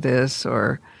 to do this,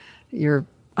 or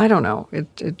I don't know.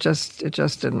 It just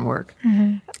didn't work.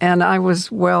 And I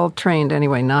was well trained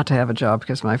anyway not to have a job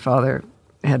because my father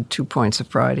had 2 points of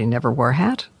pride. He never wore a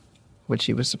hat, which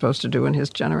he was supposed to do in his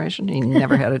generation. He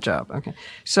never had a job. Okay.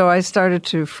 So I started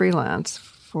to freelance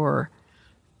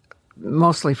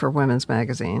mostly for women's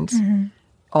magazines,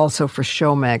 also for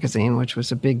Show Magazine, which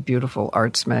was a big, beautiful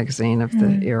arts magazine of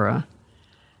the era.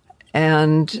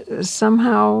 And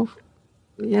somehow,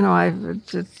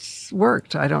 it's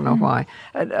worked. I don't know why.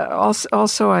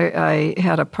 Also, I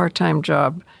had a part-time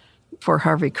job for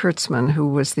Harvey Kurtzman, who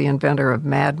was the inventor of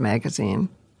Mad Magazine.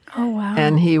 Oh, wow.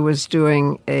 And he was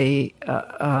doing a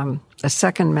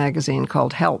second magazine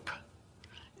called Help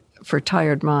for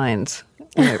Tired Minds.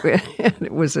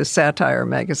 It was a satire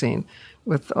magazine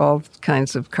with all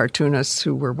kinds of cartoonists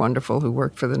who were wonderful, who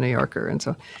worked for The New Yorker. And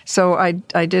so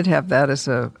I did have that as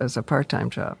a part-time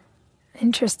job.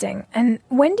 Interesting. And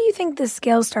when do you think the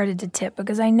scale started to tip?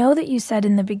 Because I know that you said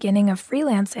in the beginning of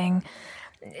freelancing,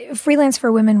 freelance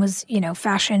for women was,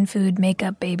 fashion, food,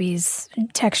 makeup, babies,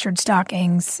 textured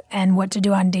stockings, and what to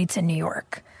do on dates in New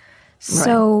York.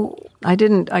 So right.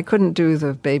 I couldn't do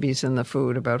the babies and the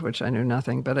food, about which I knew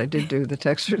nothing, but I did do the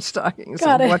textured stockings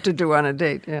and what to do on a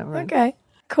date. Yeah, right. Okay,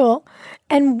 cool.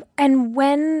 And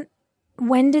when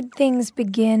did things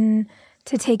begin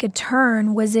to take a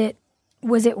turn? Was it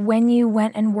when you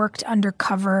went and worked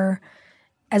undercover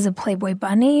as a Playboy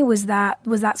bunny? Was that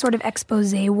sort of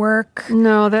expose work?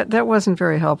 No, that wasn't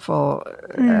very helpful,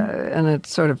 and it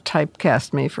sort of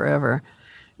typecast me forever.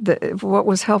 What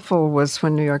was helpful was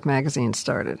when New York Magazine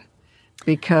started,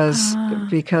 because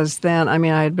then,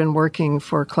 I had been working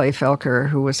for Clay Felker,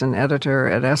 who was an editor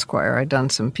at Esquire. I'd done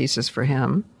some pieces for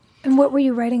him. And what were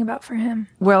you writing about for him?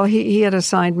 Well, he had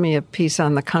assigned me a piece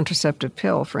on the contraceptive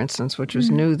pill, for instance, which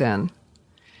was new then.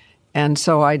 And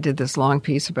so I did this long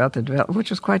piece about the development,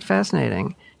 which was quite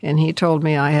fascinating. And he told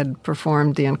me I had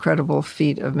performed the incredible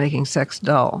feat of making sex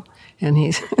dull. And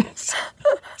he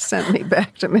sent me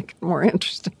back to make it more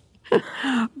interesting.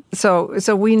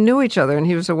 So we knew each other, and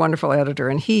he was a wonderful editor.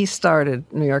 And he started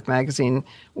New York Magazine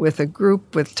with a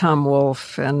group with Tom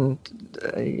Wolfe and,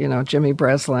 Jimmy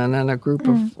Breslin and a group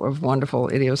of wonderful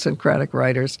idiosyncratic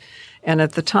writers. And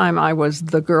at the time, I was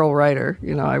the girl writer.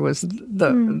 I was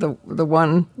the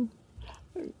one.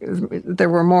 There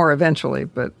were more eventually,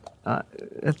 but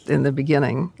in the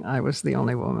beginning, I was the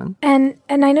only woman. And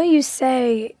I know you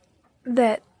say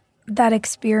that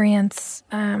experience,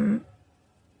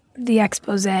 the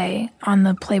expose on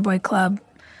the Playboy Club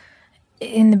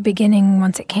in the beginning,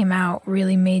 once it came out,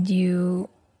 really made you.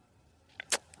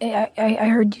 I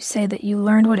heard you say that you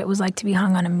learned what it was like to be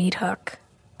hung on a meat hook,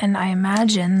 and I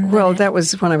imagine. That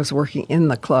was when I was working in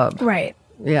the club, right?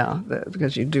 Yeah,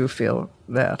 because you do feel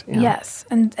that. Yeah. Yes,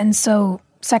 and so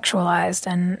sexualized,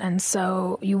 and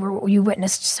so you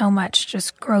witnessed so much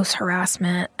just gross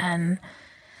harassment, and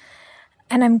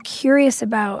I'm curious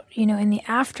about, in the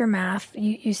aftermath,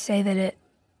 you say that it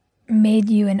made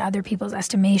you, in other people's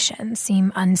estimation,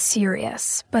 seem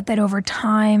unserious, but that over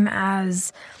time,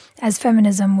 as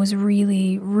feminism was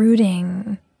really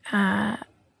rooting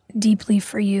deeply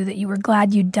for you, that you were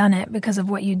glad you'd done it because of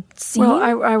what you'd seen?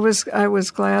 Well, I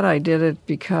was glad I did it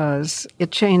because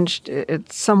it changed,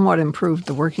 it somewhat improved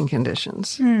the working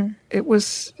conditions. It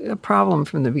was a problem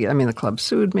from the beginning. I mean, the club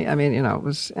sued me. I mean, it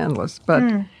was endless, but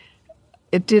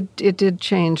it did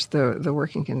change the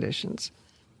working conditions.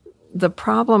 The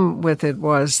problem with it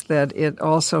was that it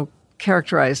also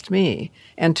characterized me.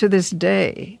 And to this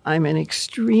day, I'm an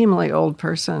extremely old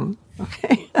person,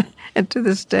 okay? And to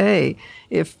this day,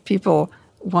 if people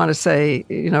want to say,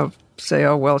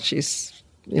 oh, well, she's,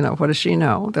 what does she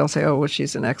know? They'll say, oh, well,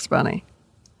 she's an ex-bunny.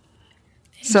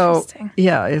 So,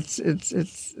 yeah, it's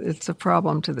a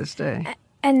problem to this day.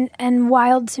 And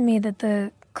wild to me that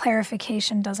the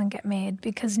clarification doesn't get made,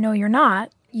 because no, you're not.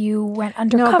 You went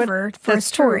undercover for a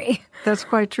story. True. That's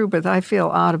quite true, but I feel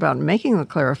odd about making the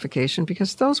clarification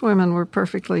because those women were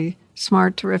perfectly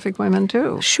smart, terrific women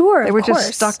too. Sure, they were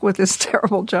just stuck with this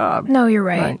terrible job. No, you're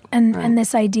right. And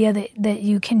this idea that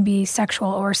you can be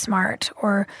sexual or smart,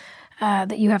 or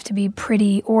that you have to be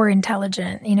pretty or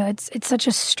intelligent. It's such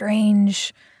a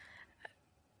strange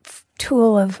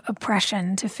tool of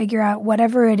oppression to figure out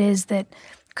whatever it is that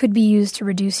could be used to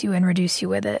reduce you and reduce you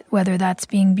with it, whether that's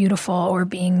being beautiful or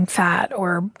being fat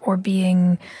or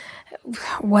being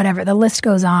whatever. The list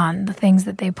goes on, the things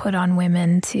that they put on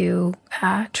women to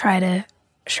try to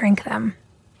shrink them.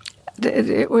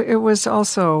 It was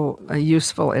also a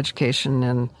useful education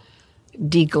in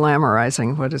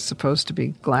de-glamorizing what is supposed to be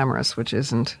glamorous, which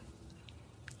isn't,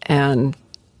 and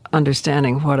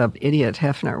understanding what an idiot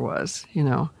Hefner was,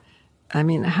 I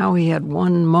mean, how he had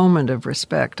one moment of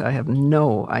respect, I have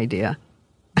no idea.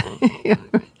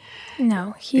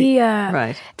 No, he.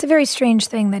 Right. It's a very strange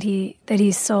thing that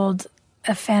he sold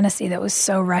a fantasy that was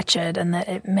so wretched, and that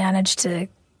it managed to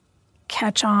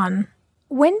catch on.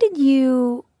 When did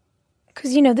you?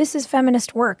 Because this is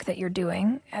feminist work that you're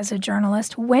doing as a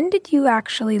journalist. When did you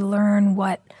actually learn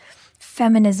what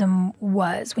feminism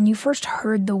was? When you first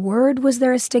heard the word, was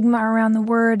there a stigma around the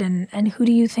word, and who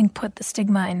do you think put the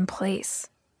stigma in place?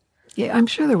 Yeah, I'm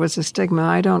sure there was a stigma.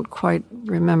 I don't quite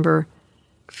remember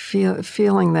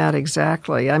feeling that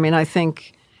exactly. I mean, I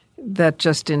think that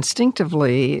just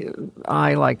instinctively,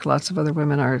 I, like lots of other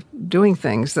women, are doing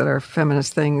things that are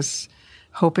feminist things,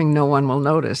 hoping no one will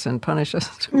notice and punish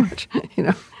us too much,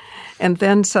 And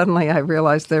then suddenly I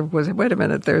realized wait a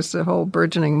minute, there's a whole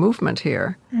burgeoning movement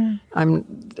here.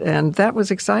 And that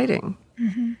was exciting.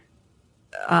 Mm-hmm.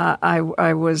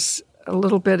 I was a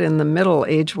little bit in the middle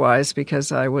age-wise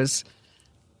because I was,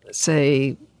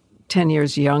 say, 10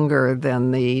 years younger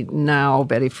than the now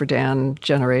Betty Friedan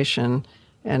generation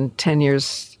and 10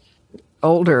 years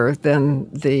older than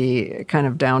the kind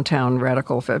of downtown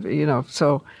radical,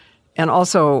 so, and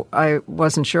also I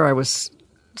wasn't sure I was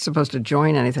supposed to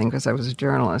join anything because I was a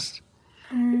journalist.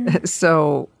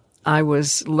 So I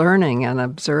was learning and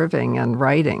observing and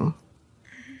writing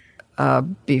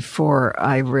before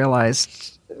I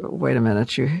realized, wait a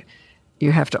minute,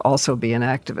 you have to also be an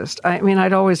activist. I mean,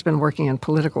 I'd always been working in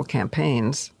political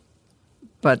campaigns,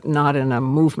 but not in a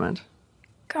movement.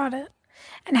 Got it.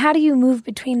 And how do you move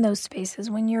between those spaces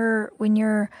when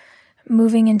you're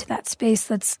moving into that space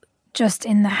that's just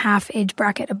in the half age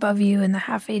bracket above you and the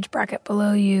half age bracket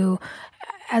below you?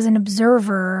 As an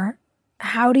observer,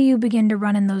 how do you begin to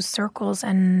run in those circles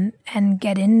and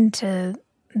get into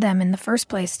them in the first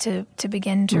place to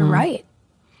begin to write?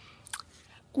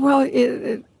 Well,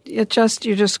 you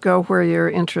just go where your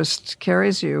interest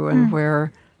carries you and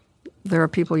where there are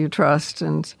people you trust.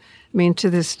 And I mean, to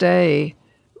this day,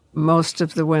 most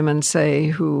of the women, say,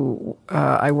 who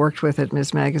I worked with at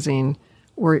Ms. Magazine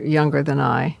were younger than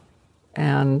I.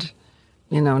 And,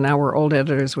 now we're old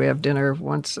editors. We have dinner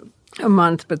once a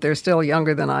month, but they're still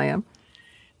younger than I am.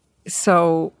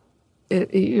 So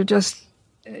you just,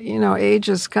 age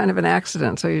is kind of an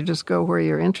accident. So you just go where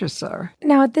your interests are.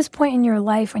 Now, at this point in your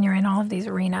life, when you're in all of these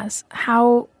arenas,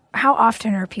 how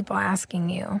often are people asking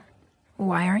you,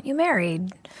 why aren't you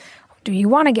married? Do you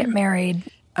want to get married?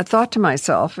 I thought to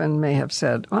myself and may have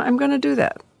said, well, I'm going to do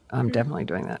that. I'm definitely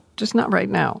doing that. Just not right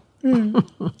now.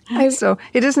 So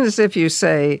it isn't as if you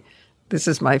say, this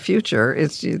is my future.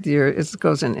 It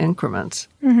goes in increments.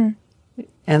 Mm-hmm.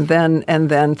 And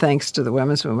then thanks to the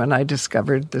women's movement, I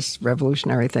discovered this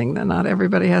revolutionary thing that not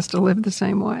everybody has to live the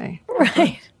same way.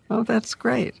 Right. Oh, that's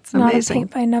great. It's not a amazing.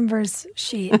 paint by numbers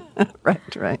sheet.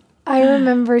 Right. I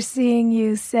remember seeing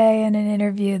you say in an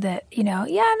interview that,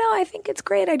 I think it's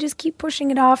great. I just keep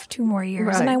pushing it off 2 more years.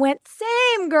 Right. And I went,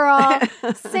 same, girl.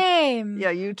 Same.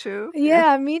 Yeah, you too?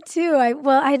 Yeah, me too.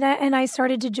 I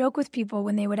started to joke with people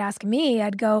when they would ask me.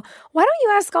 I'd go, why don't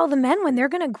you ask all the men when they're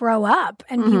going to grow up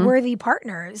and be worthy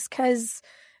partners? Because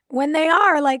when they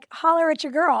are, like, holler at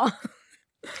your girl.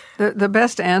 The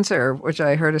best answer, which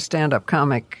I heard a stand-up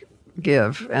comic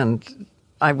give, and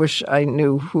I wish I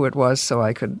knew who it was so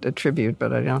I could attribute,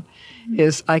 but I don't,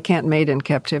 is I can't mate in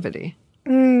captivity.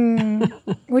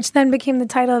 Which then became the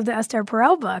title of the Esther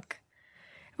Perel book,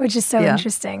 which is so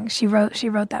interesting. She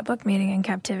wrote that book, Mating in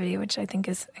Captivity, which I think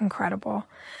is incredible.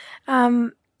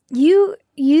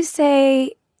 You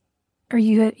say, or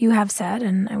you have said,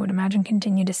 and I would imagine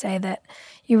continue to say, that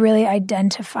you really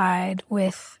identified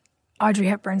with Audrey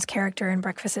Hepburn's character in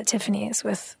Breakfast at Tiffany's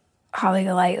with Holly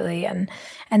Golightly, and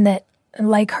that,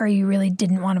 like her, you really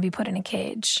didn't want to be put in a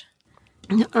cage.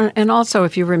 And also,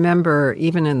 if you remember,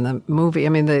 even in the movie, I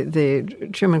mean, the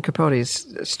Truman Capote's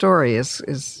story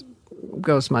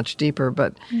goes much deeper,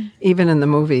 but even in the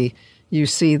movie, you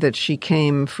see that she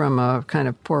came from a kind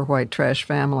of poor white trash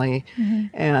family,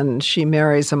 and she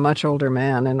marries a much older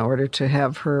man in order to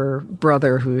have her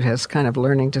brother, who has kind of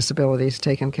learning disabilities,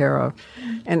 taken care of.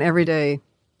 And every day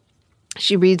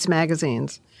she reads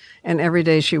magazines, and every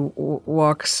day she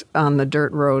walks on the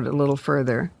dirt road a little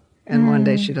further, and one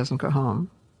day she doesn't go home.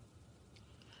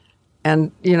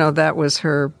 And, that was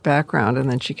her background, and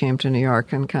then she came to New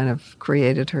York and kind of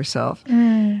created herself.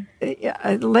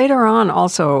 Later on,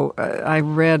 also, I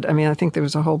read, I think there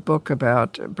was a whole book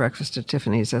about Breakfast at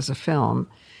Tiffany's as a film,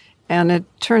 and it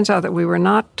turns out that we were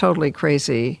not totally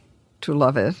crazy to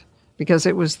love it, because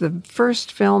it was the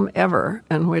first film ever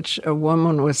in which a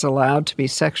woman was allowed to be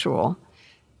sexual,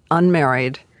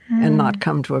 unmarried, and not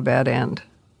come to a bad end.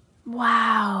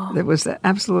 Wow. It was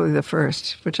absolutely the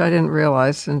first, which I didn't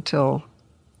realize until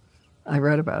I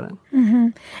read about it. Mm-hmm.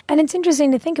 And it's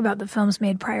interesting to think about the films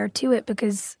made prior to it,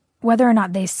 because whether or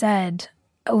not they said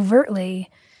overtly,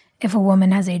 if a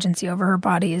woman has agency over her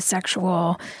body, is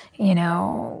sexual,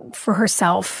 for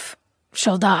herself,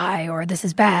 she'll die, or this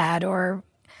is bad, or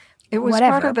it was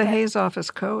whatever, part of the Hays Office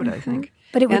Code, I think.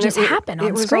 But it would just happen on screen.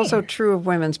 It was also true of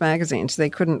women's magazines. They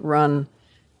couldn't run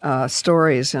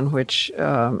stories in which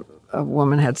a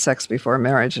woman had sex before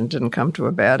marriage and didn't come to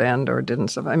a bad end or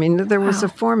didn't. There was a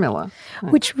formula.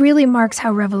 Which really marks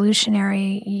how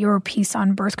revolutionary your piece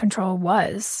on birth control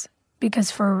was. Because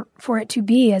for it to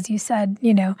be, as you said,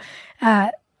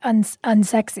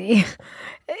 unsexy,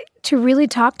 to really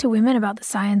talk to women about the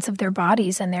science of their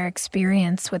bodies and their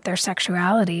experience with their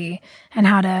sexuality and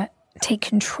how to take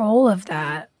control of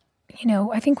that,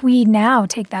 I think we now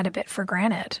take that a bit for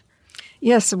granted.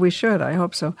 Yes, we should. I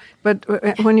hope so. But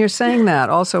when you're saying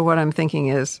that, also what I'm thinking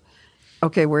is,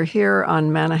 okay, we're here on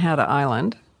Mannahatta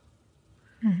Island.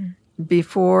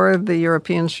 Before the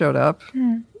Europeans showed up,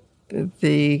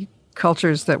 the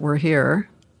cultures that were here,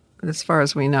 as far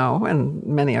as we know, and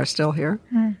many are still here,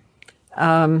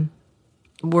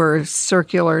 were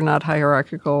circular, not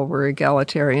hierarchical, were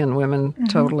egalitarian. Women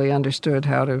totally understood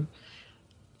how to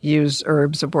use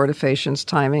herbs, abortifacients,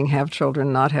 timing, have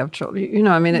children, not have children.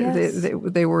 Yes.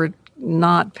 They were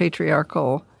not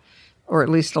patriarchal, or at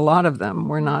least a lot of them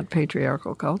were not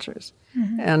patriarchal cultures.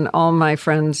 And all my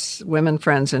friends, women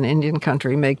friends in Indian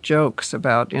country, make jokes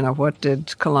about, what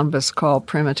did Columbus call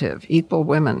primitive? Equal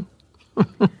women.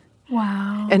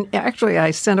 Wow. And actually,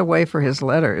 I sent away for his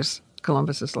letters,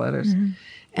 Columbus's letters,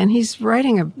 and he's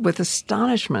writing with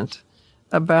astonishment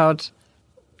about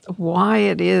why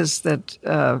it is that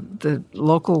the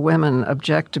local women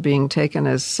object to being taken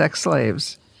as sex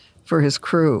slaves for his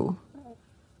crew.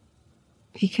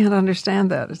 He can't understand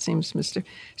that. It seems mysterious.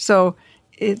 So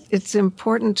it's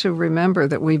important to remember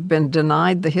that we've been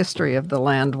denied the history of the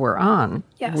land we're on.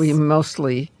 Yes. We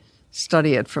mostly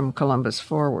study it from Columbus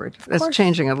forward. It's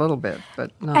changing a little bit,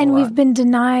 but not and a lot. We've been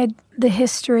denied the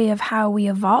history of how we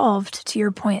evolved, to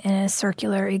your point, in a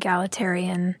circular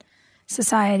egalitarian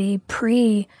society,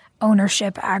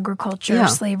 pre-ownership, agriculture,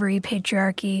 slavery,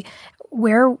 patriarchy,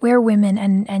 where women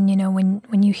and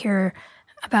when you hear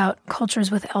about cultures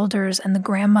with elders and the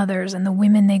grandmothers and the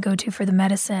women they go to for the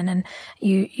medicine, and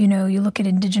you look at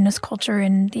indigenous culture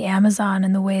in the Amazon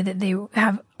and the way that they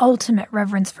have ultimate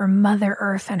reverence for Mother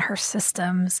Earth and her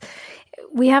systems,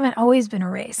 we haven't always been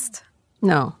erased.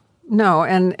 No,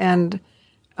 and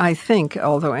I think,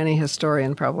 although any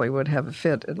historian probably would have a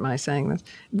fit at my saying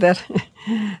this,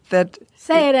 that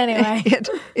say it anyway.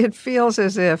 It feels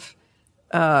as if,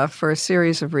 for a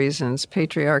series of reasons,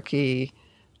 patriarchy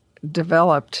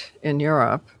developed in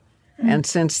Europe, and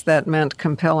since that meant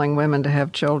compelling women to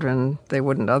have children they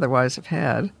wouldn't otherwise have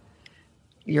had,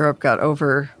 Europe got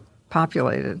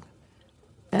overpopulated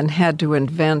and had to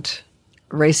invent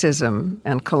racism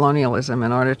and colonialism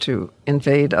in order to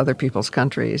invade other people's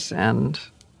countries and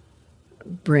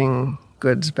bring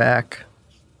goods back.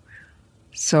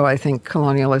 So I think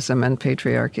colonialism and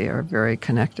patriarchy are very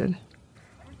connected.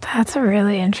 That's a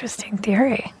really interesting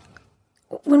theory.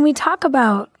 When we talk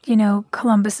about,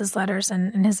 Columbus's letters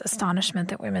and his astonishment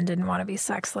that women didn't want to be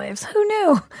sex slaves, who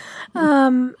knew?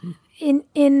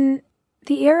 In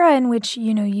the era in which,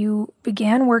 you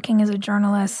began working as a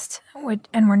journalist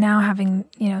and we're now having,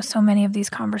 so many of these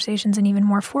conversations in even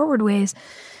more forward ways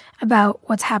about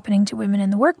what's happening to women in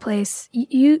the workplace,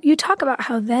 you talk about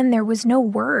how then there was no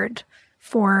word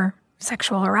for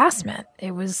sexual harassment.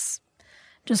 It was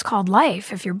just called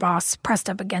life if your boss pressed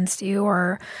up against you,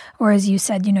 or as you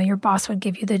said, your boss would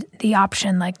give you the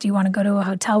option, like, do you want to go to a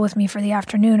hotel with me for the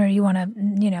afternoon, or do you want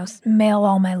to, mail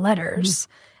all my letters?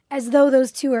 As though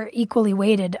those two are equally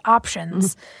weighted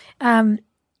options.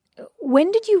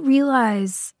 When did you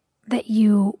realize that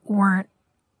you weren't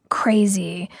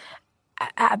crazy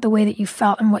at the way that you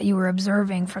felt and what you were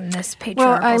observing from this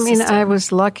patriarchal system? I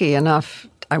was lucky enough.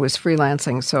 I was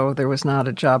freelancing, so there was not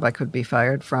a job I could be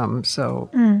fired from. So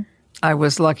I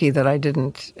was lucky that I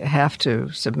didn't have to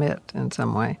submit in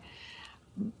some way.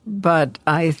 But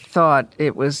I thought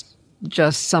it was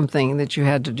just something that you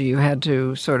had to do. You had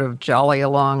to sort of jolly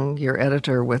along your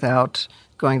editor without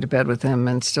going to bed with him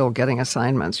and still getting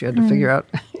assignments. You had to figure out,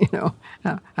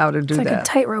 how to do that. It's like a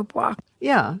tightrope walk.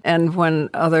 Yeah. And when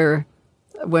other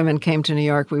women came to New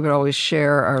York, we would always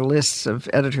share our lists of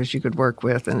editors you could work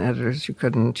with and editors you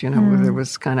couldn't. There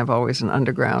was kind of always an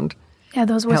underground. Yeah,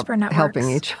 those whisper networks. Helping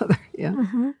each other,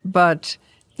 yeah. But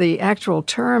the actual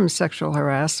term sexual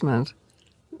harassment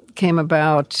came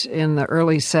about in the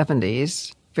early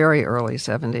 70s, very early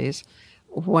 70s,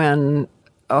 when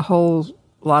a whole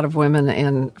lot of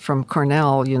women from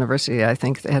Cornell University, I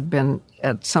think, had been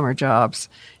at summer jobs,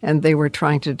 and they were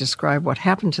trying to describe what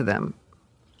happened to them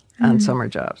on summer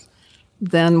jobs.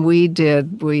 Then we,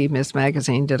 Ms.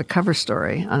 Magazine, did a cover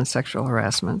story on sexual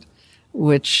harassment,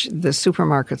 which the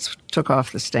supermarkets took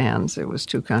off the stands. It was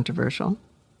too controversial.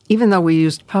 Even though we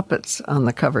used puppets on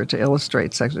the cover to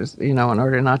illustrate sex, in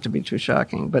order not to be too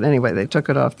shocking. But anyway, they took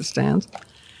it off the stands.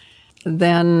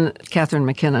 Then Catherine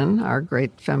McKinnon, our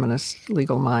great feminist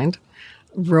legal mind,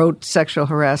 wrote sexual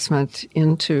harassment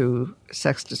into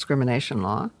sex discrimination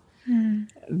law.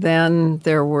 Then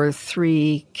there were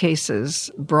 3 cases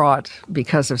brought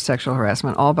because of sexual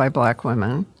harassment, all by black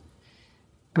women.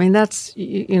 That's,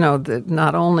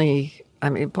 not only,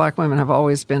 black women have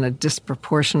always been a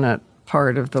disproportionate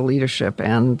part of the leadership,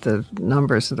 and the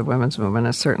numbers of the women's movement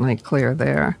is certainly clear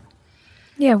there.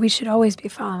 Yeah, we should always be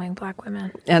following black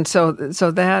women. And so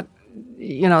that,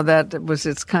 that was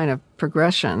its kind of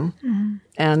progression.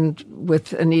 And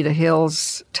with Anita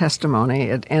Hill's testimony,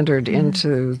 it entered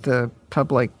into the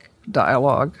public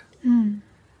dialogue,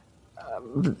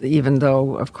 even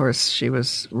though, of course, she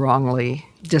was wrongly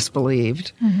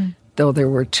disbelieved, though there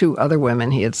were 2 other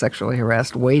women he had sexually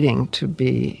harassed waiting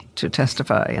to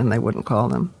testify, and they wouldn't call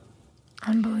them.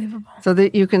 Unbelievable. So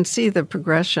that you can see the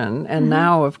progression. And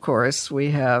now, of course, we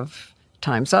have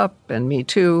Time's Up and Me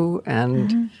Too,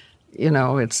 and,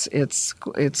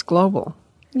 it's global.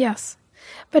 Yes.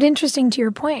 But interesting to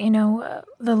your point,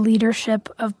 the leadership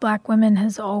of black women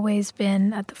has always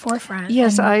been at the forefront.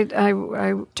 Yes, I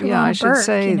should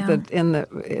say that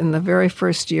in the very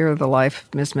first year of the life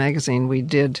of Ms. Magazine, we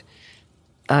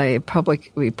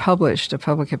published a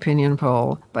public opinion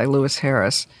poll by Lewis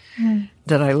Harris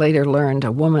that I later learned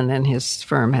a woman in his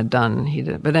firm had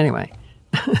done. But anyway,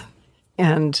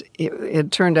 and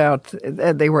it turned out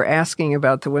that they were asking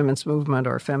about the women's movement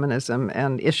or feminism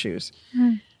and issues.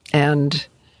 And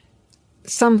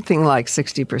something like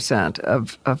 60%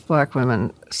 of black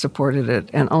women supported it,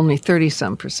 and only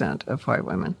 30-some% of white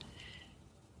women.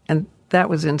 And that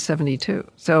was in 1972.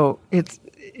 So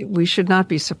we should not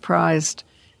be surprised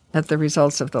at the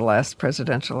results of the last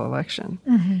presidential election.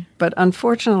 But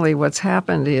unfortunately, what's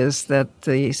happened is that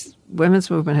the women's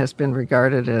movement has been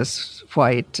regarded as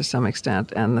white to some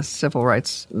extent, and the civil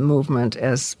rights movement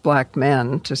as black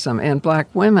men to some, and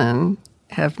black women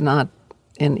have not,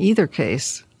 in either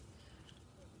case,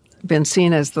 been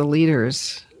seen as the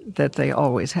leaders that they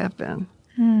always have been.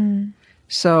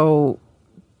 So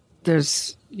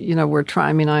there's, we're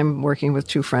trying, I'm working with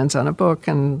 2 friends on a book,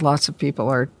 and lots of people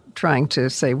are trying to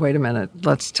say, wait a minute,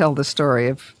 let's tell the story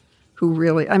of who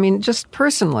really, just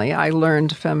personally, I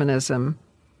learned feminism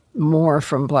more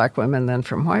from black women than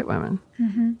from white women.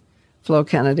 Flo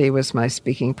Kennedy was my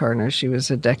speaking partner. She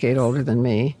was a decade older than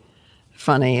me,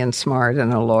 funny and smart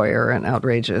and a lawyer and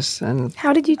outrageous. And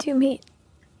how did you two meet?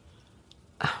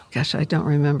 Oh, gosh, I don't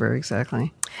remember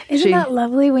exactly. Isn't that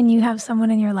lovely when you have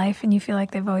someone in your life and you feel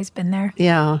like they've always been there?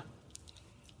 Yeah.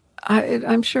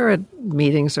 I'm sure at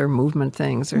meetings or movement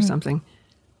things or something.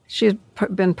 She had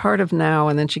been part of NOW,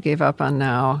 and then she gave up on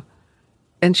NOW.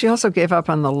 And she also gave up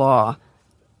on the law,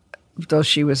 though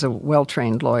she was a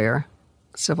well-trained lawyer,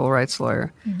 civil rights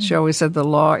lawyer. Mm-hmm. She always said the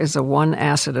law is a one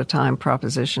ass at a time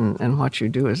proposition, and what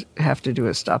you have to do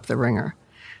is stop the ringer.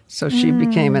 So she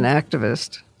became an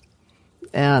activist,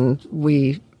 and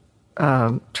we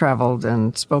traveled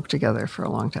and spoke together for a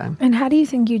long time. And how do you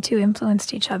think you two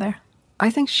influenced each other? I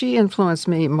think she influenced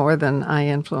me more than I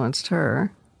influenced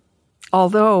her.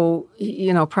 Although,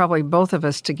 probably both of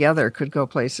us together could go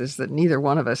places that neither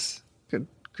one of us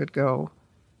could go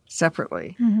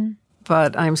separately. Mm-hmm.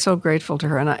 But I'm so grateful to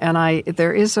her. And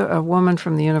there is a woman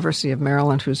from the University of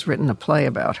Maryland who's written a play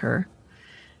about her,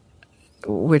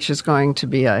 which is going to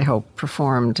be, I hope,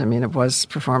 performed. I mean, it was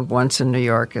performed once in New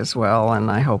York as well, and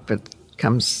I hope it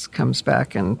comes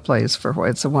back and plays for.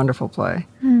 It's a wonderful play.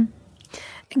 Mm.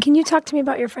 And can you talk to me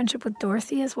about your friendship with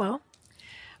Dorothy as well?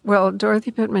 Well,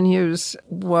 Dorothy Pitman Hughes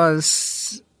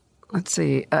was,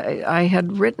 I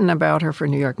had written about her for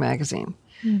New York Magazine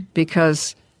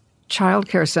because child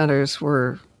care centers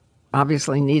were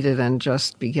obviously needed and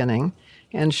just beginning.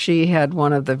 And she had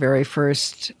one of the very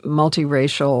first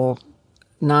multiracial,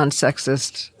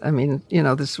 non-sexist,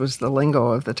 this was the lingo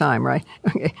of the time, right?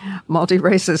 Okay.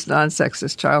 Multi-racist,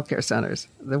 non-sexist child care centers,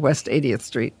 the West 80th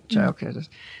Street child care centers.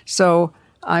 So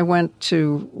I went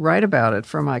to write about it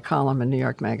for my column in New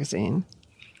York Magazine.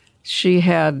 She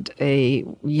had a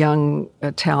young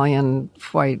Italian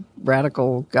white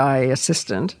radical guy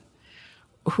assistant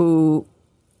who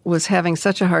was having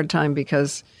such a hard time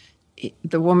because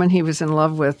the woman he was in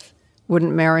love with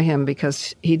wouldn't marry him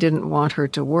because he didn't want her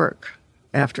to work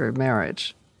after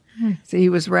marriage. So he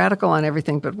was radical on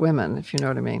everything but women, if you know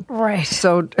what I mean. Right.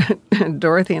 So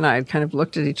Dorothy and I had kind of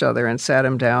looked at each other and sat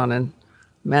him down and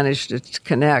managed to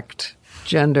connect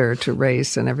gender to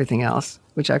race and everything else,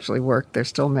 which actually worked. They're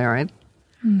still married.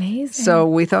 Amazing. So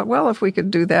we thought, well, if we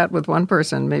could do that with one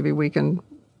person, maybe we can.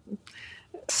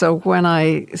 So when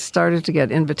I started to get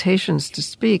invitations to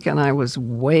speak, and I was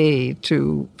way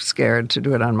too scared to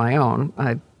do it on my own,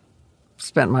 I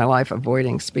spent my life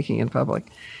avoiding speaking in public.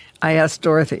 I asked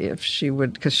Dorothy if she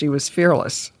would, because she was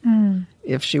fearless,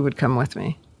 if she would come with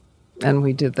me. And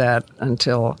we did that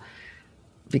until,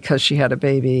 because she had a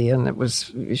baby and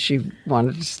she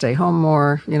wanted to stay home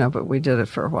more, but we did it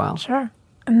for a while. Sure.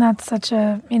 And that's such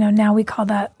a, now we call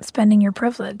that spending your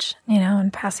privilege,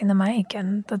 and passing the mic.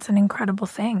 And that's an incredible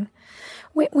thing.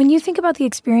 When you think about the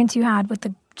experience you had with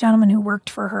the gentleman who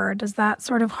worked for her, does that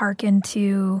sort of harken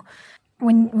to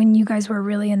when you guys were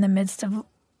really in the midst of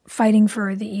fighting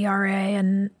for the ERA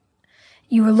and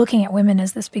you were looking at women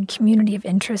as this big community of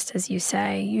interest, as you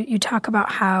say? You talk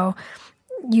about how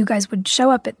you guys would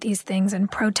show up at these things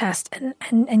and protest,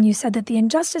 and you said that the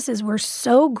injustices were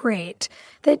so great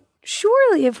that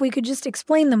surely if we could just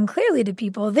explain them clearly to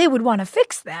people, they would want to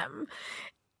fix them.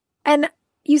 And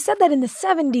you said that in the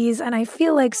 70s, and I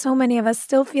feel like so many of us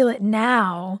still feel it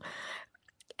now.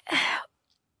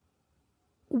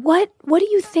 What do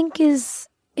you think is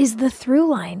the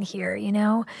through line here?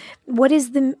 What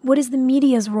is the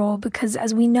media's role? Because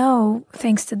as we know,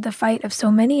 thanks to the fight of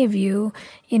so many of you,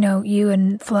 you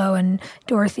and Flo and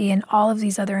Dorothy and all of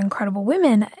these other incredible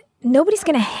women, nobody's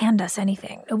going to hand us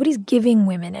anything. Nobody's giving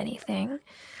women anything.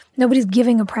 Nobody's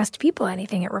giving oppressed people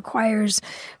anything. It requires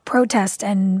protest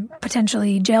and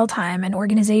potentially jail time and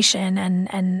organization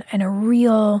and a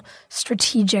real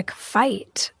strategic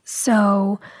fight.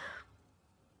 So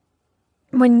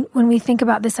when we think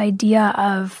about this idea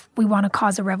of we want to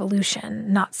cause a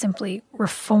revolution, not simply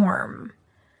reform,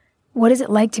 what is it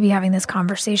like to be having this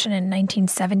conversation in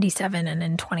 1977 and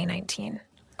in 2019?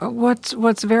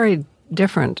 What's very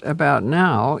different about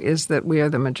now is that we are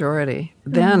the majority.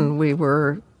 Mm-hmm. Then we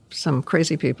were some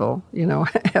crazy people,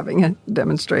 having a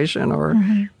demonstration or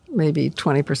maybe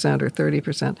 20% or 30%.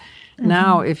 Mm-hmm.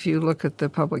 Now, if you look at the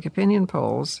public opinion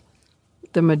polls,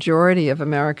 the majority of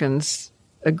Americans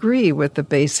agree with the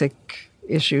basic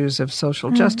issues of social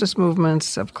justice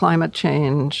movements, of climate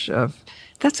change,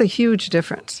 that's a huge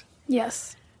difference.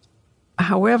 Yes.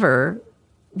 However,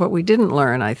 what we didn't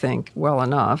learn, I think, well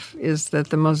enough, is that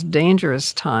the most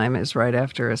dangerous time is right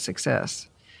after a success.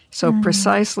 So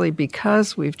precisely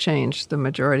because we've changed the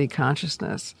majority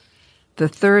consciousness, the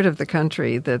third of the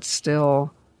country that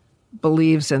still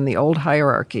believes in the old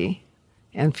hierarchy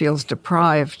and feels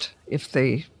deprived if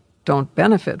they don't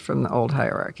benefit from the old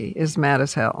hierarchy is mad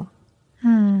as hell.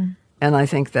 And I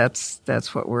think that's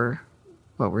what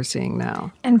we're seeing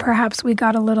now. And perhaps we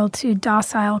got a little too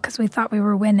docile because we thought we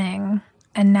were winning,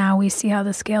 and now we see how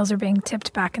the scales are being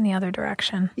tipped back in the other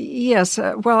direction. Yes.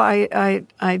 Well,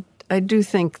 I do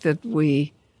think that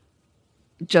we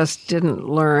just didn't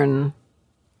learn.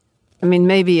 I mean,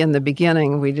 maybe in the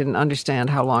beginning we didn't understand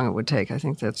how long it would take. I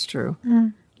think that's true.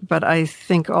 But I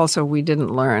think also we didn't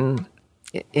learn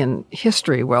in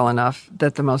history well enough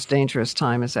that the most dangerous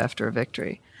time is after a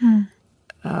victory.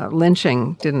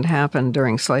 Lynching didn't happen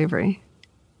during slavery.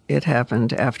 It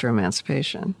happened after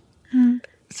emancipation.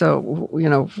 So,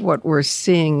 what we're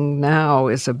seeing now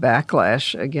is a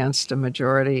backlash against a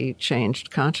majority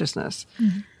changed consciousness.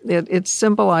 It's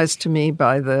symbolized to me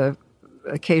by the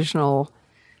occasional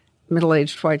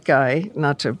middle-aged white guy,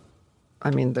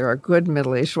 there are good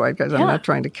middle-aged white guys. I'm not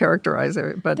trying to characterize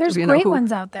it, but there's great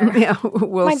ones out there. Yeah,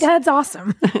 my dad's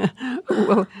awesome.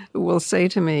 who will say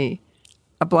to me,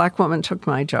 "A black woman took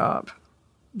my job."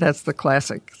 That's the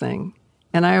classic thing,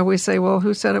 and I always say, "Well,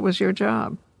 who said it was your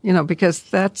job?" Because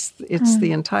it's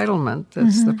the entitlement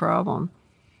that's the problem.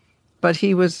 But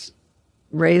he was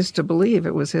raised to believe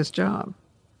it was his job,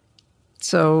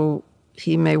 so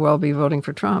he may well be voting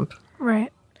for Trump.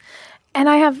 Right. And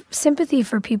I have sympathy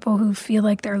for people who feel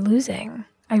like they're losing.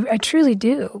 I truly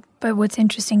do. But what's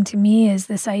interesting to me is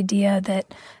this idea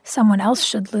that someone else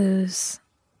should lose,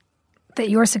 that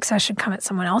your success should come at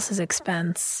someone else's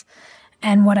expense.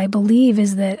 And what I believe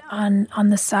is that on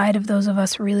the side of those of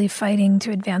us really fighting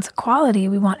to advance equality,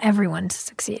 we want everyone to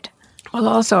succeed. Well,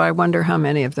 also, I wonder how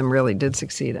many of them really did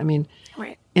succeed. I mean,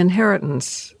 right.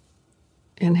 Inherited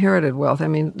wealth. I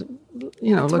mean,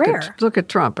 look at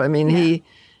Trump. I mean,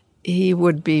 he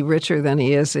would be richer than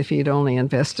he is if he'd only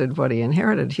invested what he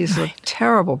inherited. He's a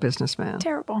terrible businessman.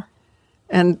 Terrible.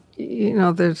 And,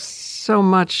 there's so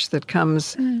much that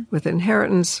comes with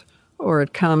inheritance, or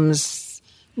it comes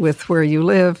with where you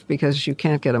live because you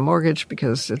can't get a mortgage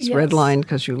because it's redlined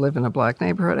because you live in a black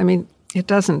neighborhood. I mean, it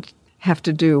doesn't have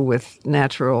to do with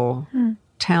natural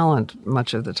talent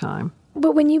much of the time.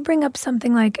 But when you bring up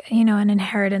something like, an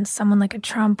inheritance, someone like a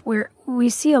Trump, where we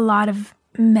see a lot of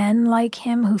men like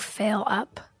him who fail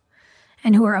up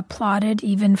and who are applauded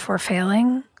even for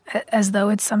failing as though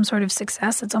it's some sort of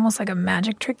success. It's almost like a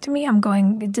magic trick to me. I'm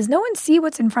going, does no one see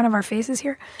what's in front of our faces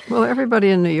here? Well, everybody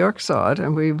in New York saw it,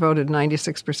 and we voted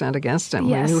 96% against him.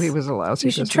 Yes. We knew he was a lousy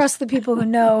You should trust the people who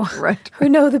know, right. who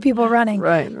know the people running.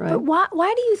 Right. But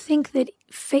why do you think that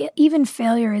even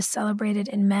failure is celebrated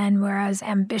in men, whereas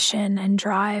ambition and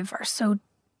drive are so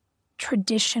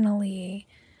traditionally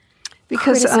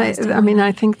Because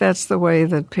I think that's the way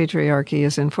that patriarchy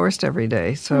is enforced every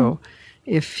day. So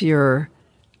if you're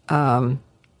a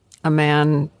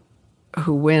man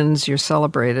who wins, you're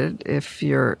celebrated. If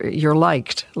you're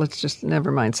liked, let's just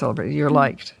never mind celebrated, you're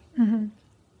liked. And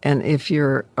if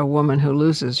you're a woman who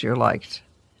loses, you're liked.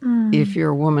 If you're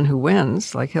a woman who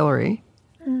wins, like Hillary,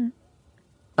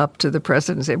 up to the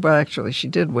presidency, well, actually, she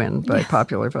did win by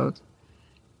popular vote.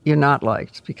 You're not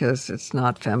liked because it's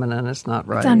not feminine, it's not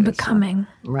right. It's unbecoming,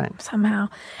 right? Somehow.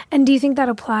 And do you think that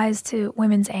applies to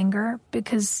women's anger?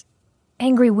 Because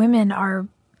angry women are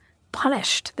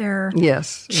punished. They're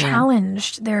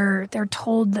challenged. They're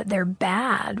told that they're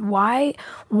bad. Why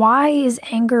is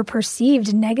anger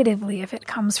perceived negatively if it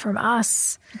comes from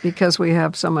us? Because we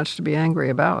have so much to be angry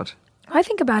about. I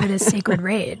think about it as sacred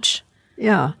rage.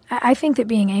 Yeah. I think that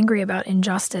being angry about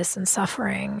injustice and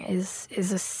suffering is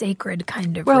a sacred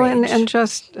kind of rage. Well, and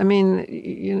just, I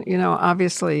mean,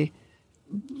 obviously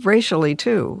racially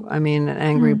too. I mean, an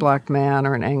angry black man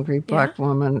or an angry black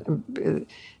woman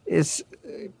is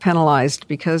penalized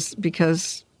because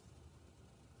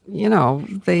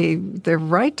they're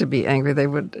right to be angry. They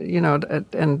would,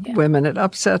 and women, it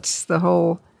upsets the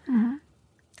whole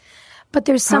but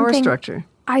there's power structure.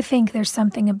 I think there's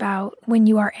something about when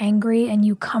you are angry and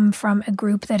you come from a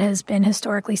group that has been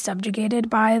historically subjugated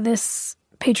by this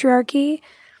patriarchy,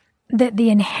 that the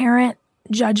inherent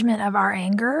judgment of our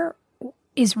anger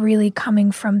is really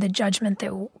coming from the judgment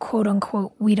that, quote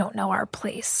unquote, we don't know our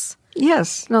place.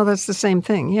 Yes. No, that's the same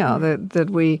thing. Yeah. That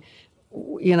we,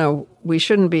 we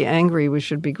shouldn't be angry. We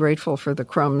should be grateful for the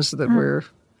crumbs that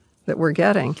we're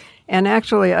getting. And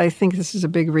actually, I think this is a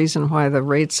big reason why the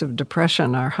rates of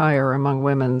depression are higher among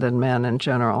women than men in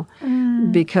general,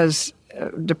 because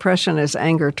depression is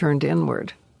anger turned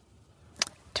inward.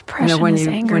 Depression is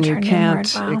anger turned inward. When you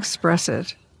can't express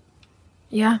it.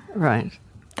 Yeah. Right.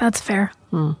 That's fair.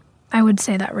 I would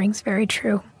say that rings very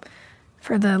true.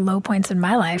 for the low points in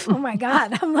my life. Oh my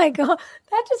God. I'm like, oh,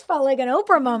 that just felt like an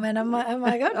Oprah moment. I'm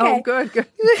like, okay. Oh, good.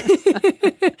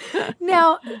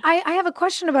 Now, I have a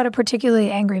question about a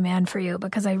particularly angry man for you,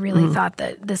 because I really thought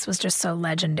that this was just so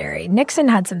legendary. Nixon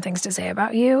had some things to say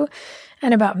about you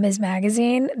and about Ms.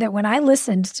 Magazine that when I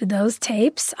listened to those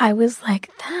tapes, I was like,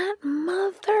 that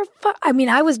motherfucker. I mean,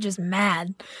 I was just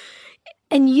mad.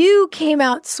 And you came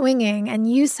out swinging,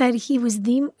 and you said he was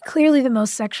clearly the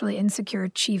most sexually insecure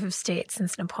chief of state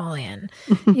since Napoleon.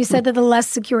 You said that the less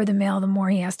secure the male, the more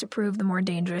he has to prove, the more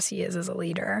dangerous he is as a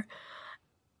leader.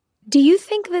 Do you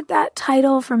think that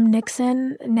title from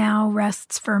Nixon now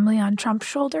rests firmly on Trump's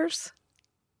shoulders?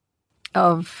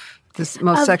 Of this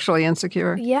most sexually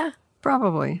insecure? Yeah.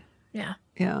 Probably. Yeah.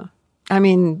 Yeah. I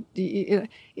mean,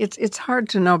 it's hard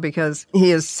to know because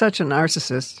he is such a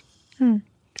narcissist.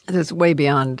 That's way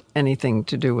beyond anything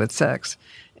to do with sex.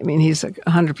 I mean, he's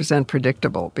 100%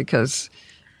 predictable because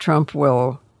Trump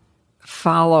will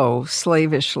follow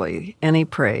slavishly any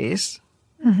praise.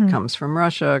 Comes from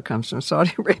Russia, comes from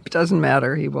Saudi Arabia, doesn't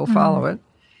matter. He will follow it.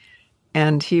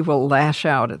 And he will lash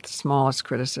out at the smallest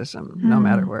criticism, no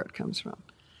matter where it comes from.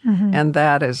 And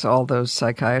that is all those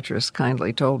psychiatrists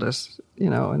kindly told us,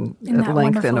 at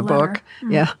length in a book.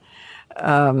 Yeah.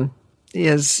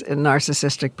 Is a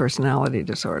narcissistic personality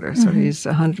disorder. So he's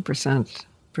 100%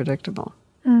 predictable.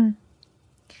 In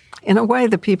a way,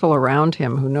 the people around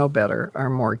him who know better are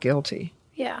more guilty.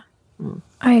 Yeah.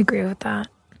 I agree with that.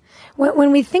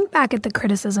 When we think back at the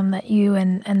criticism that you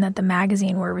and that the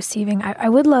magazine were receiving, I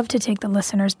would love to take the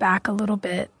listeners back a little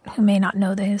bit who may not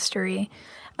know the history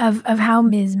of how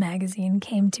Ms. Magazine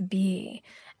came to be.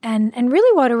 And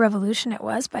really what a revolution it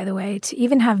was, by the way, to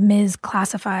even have Ms.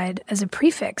 classified as a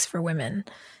prefix for women,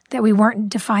 that we weren't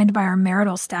defined by our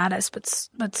marital status, but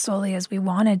solely as we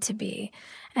wanted to be.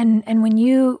 And when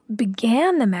you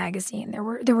began the magazine,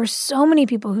 there were so many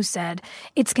people who said,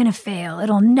 it's going to fail.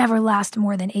 It'll never last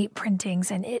more than 8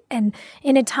 printings. And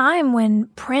in a time when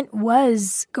print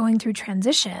was going through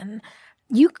transition,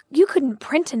 you couldn't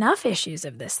print enough issues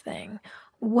of this thing.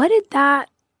 What did that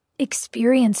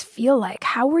experience feel like?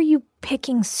 How were you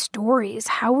picking stories?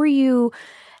 How were you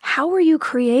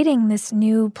creating this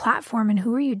new platform, and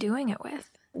who were you doing it with?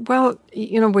 Well,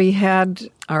 we had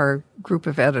our group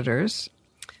of editors.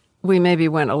 We maybe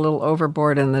went a little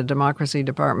overboard in the democracy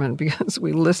department because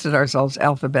we listed ourselves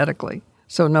alphabetically,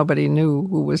 so nobody knew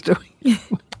who was doing it.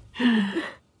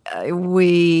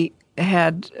 We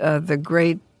had the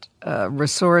great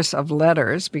resource of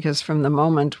letters, because from the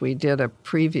moment we did a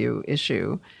preview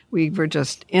issue, we were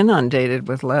just inundated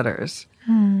with letters.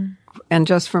 And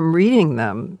just from reading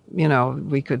them,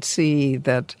 we could see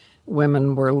that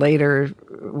women were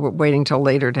waiting till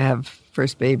later to have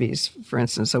first babies, for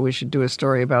instance, so we should do a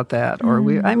story about that. Or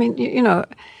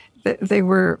they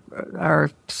were our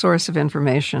source of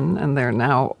information, and they're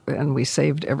now, and we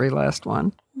saved every last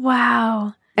one.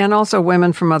 Wow. And also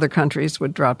women from other countries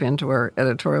would drop into our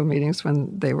editorial meetings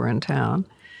when they were in town.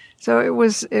 So it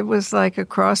was like a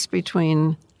cross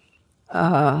between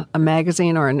a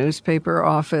magazine or a newspaper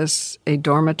office, a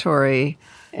dormitory,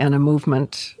 and a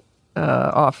movement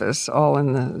office, all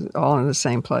in the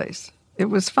same place. It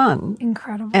was fun.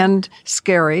 Incredible. And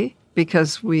scary,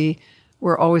 because we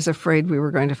were always afraid we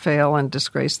were going to fail and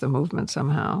disgrace the movement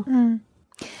somehow.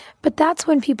 But that's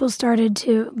when people started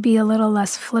to be a little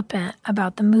less flippant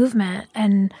about the movement,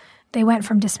 and they went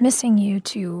from dismissing you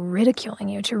to ridiculing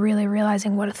you to really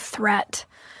realizing what a threat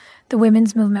the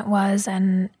women's movement was.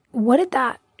 And what did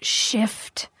that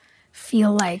shift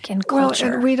feel like in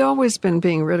culture? Well, we'd always been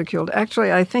being ridiculed.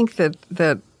 Actually, I think that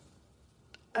the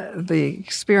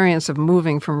experience of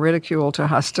moving from ridicule to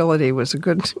hostility was a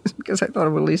good, because I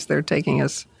thought, well, at least they're taking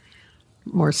us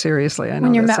more seriously. I know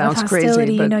when you're that met sounds with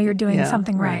hostility, crazy, but you're doing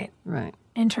something right. Right.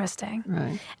 Interesting.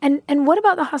 Right. And what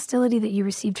about the hostility that you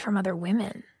received from other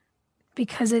women?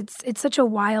 Because it's such a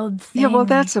wild thing. Yeah, well,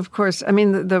 that's, of course, I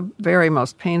mean, the very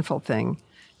most painful thing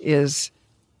is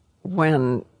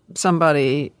when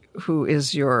somebody who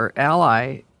is your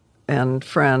ally and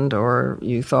friend, or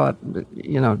you thought,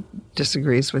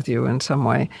 disagrees with you in some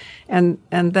way. And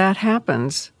that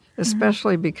happens,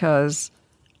 especially because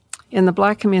in the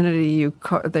Black community,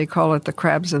 they call it the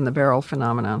crabs in the barrel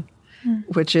phenomenon,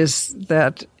 which is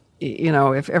that,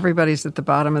 if everybody's at the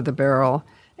bottom of the barrel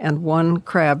and one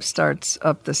crab starts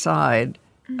up the side,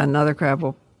 another crab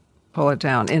will pull it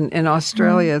down. In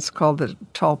Australia, it's called the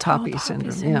tall poppy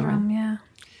syndrome. Yeah.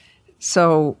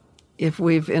 So if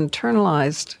we've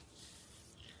internalized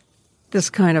this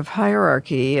kind of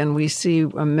hierarchy and we see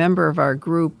a member of our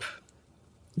group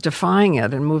defying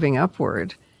it and moving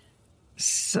upward,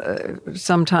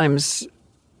 sometimes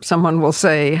someone will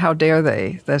say, how dare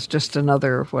they? That's just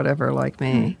another whatever like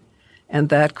me. And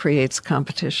that creates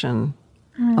competition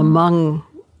among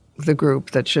the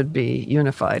group that should be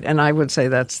unified. And I would say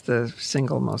that's the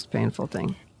single most painful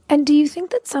thing. And do you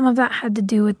think that some of that had to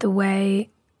do with the way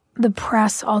the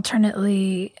press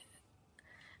alternately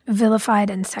vilified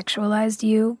and sexualized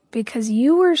you? Because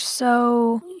you were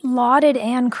so lauded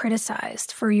and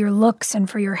criticized for your looks and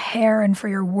for your hair and for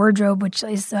your wardrobe, which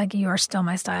is like, you are still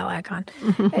my style icon.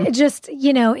 It just,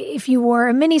 if you wore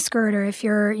a mini skirt, or if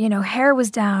your, hair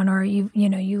was down, or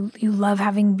you love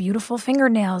having beautiful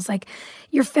fingernails, like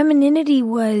your femininity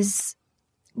was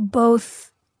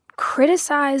both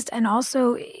criticized and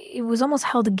also it was almost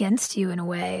held against you in a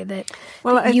way that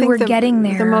you were getting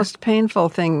there. The most painful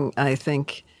thing, I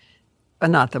think,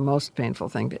 not the most painful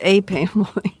thing, but a painful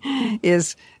thing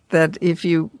is that if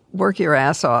you work your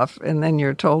ass off and then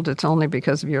you're told it's only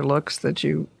because of your looks that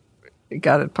you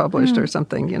got it published or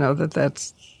something,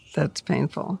 that's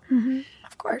painful. Mm-hmm.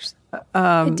 Of course.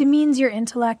 It demeans your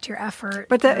intellect, your effort.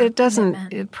 But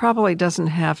it probably doesn't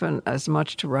happen as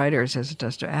much to writers as it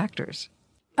does to actors.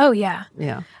 Oh, yeah.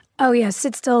 Yeah. Oh, yeah.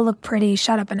 Sit still, look pretty,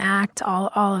 shut up and act, all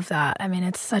of that. I mean,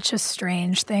 it's such a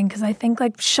strange thing because I think,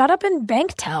 shut up and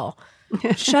bank tell.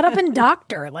 Shut up and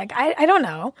doctor. I don't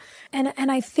know.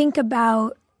 And I think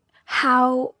about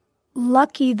how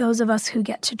lucky those of us who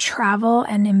get to travel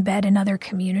and embed in other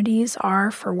communities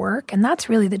are for work. And that's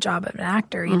really the job of an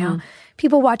actor, you know.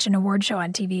 People watch an award show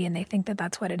on TV and they think that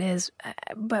that's what it is.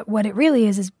 But what it really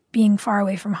is being far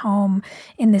away from home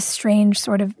in this strange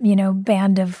sort of,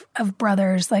 band of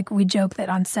brothers. Like we joke that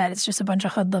on set, it's just a bunch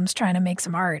of hoodlums trying to make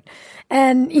some art.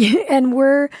 And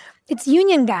it's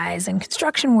union guys and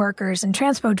construction workers and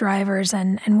transpo drivers.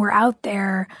 And we're out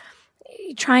there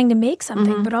trying to make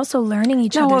something, but also learning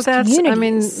each other's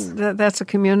communities. I mean, that's a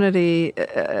community,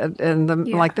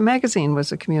 and like the magazine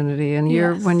was a community,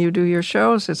 and when you do your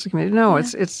shows, it's a community. No,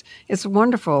 it's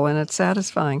wonderful and it's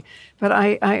satisfying. But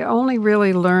I only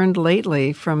really learned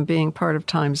lately from being part of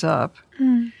Time's Up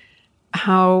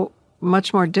how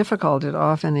much more difficult it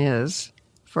often is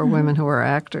for women who are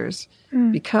actors,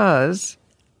 because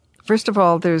first of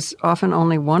all, there's often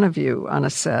only one of you on a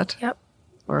set. Yep.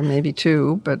 Or maybe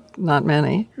two, but not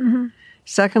many. Mm-hmm.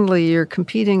 Secondly, you're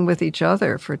competing with each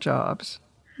other for jobs.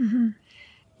 Mm-hmm.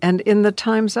 And in the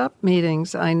Time's Up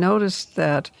meetings, I noticed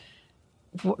that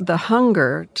the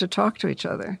hunger to talk to each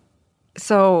other.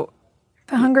 So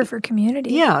the hunger for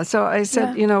community. Yeah. So I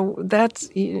said,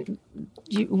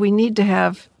 we need to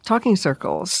have talking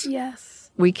circles. Yes.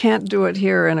 We can't do it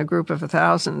here in a group of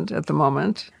 1,000 at the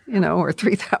moment, or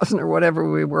 3,000 or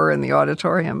whatever we were in the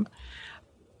auditorium.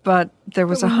 But there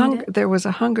was a hunger. There was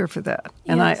a hunger for that,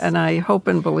 and I hope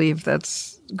and believe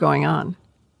that's going on.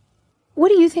 What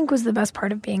do you think was the best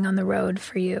part of being on the road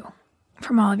for you,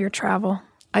 from all of your travel?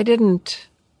 I didn't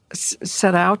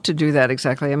set out to do that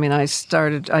exactly. I mean, I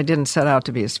didn't set out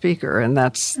to be a speaker, and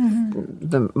that's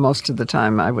the most of the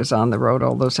time I was on the road.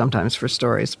 Although sometimes for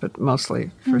stories, but mostly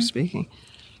for speaking.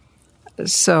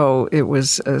 So it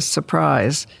was a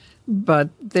surprise. But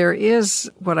there is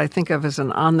what I think of as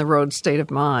an on-the-road state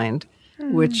of mind,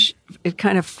 which it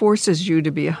kind of forces you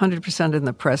to be 100% in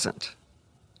the present.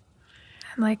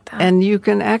 I like that. And you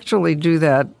can actually do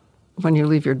that when you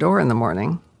leave your door in the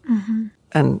morning. Mm-hmm.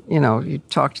 And, you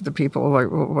talk to the people or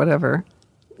whatever.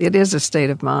 It is a state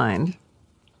of mind.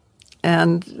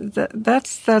 And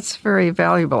that's very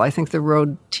valuable. I think the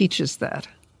road teaches that.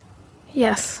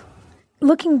 Yes.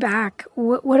 Looking back,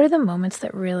 what are the moments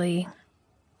that really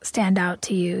stand out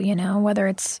to you, whether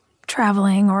it's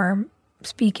traveling or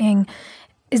speaking?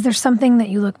 Is there something that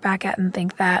you look back at and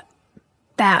think that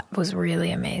was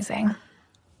really amazing?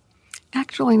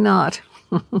 Actually not,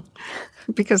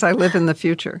 because I live in the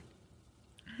future.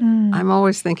 I'm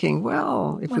always thinking,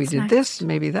 well, if we did this,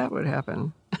 maybe that would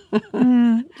happen.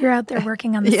 You're out there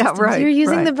working on the systems. Right. You're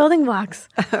using the building blocks.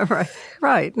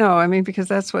 Right. No, I mean, because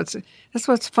that's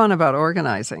what's fun about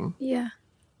organizing. Yeah.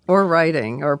 Or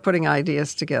writing, or putting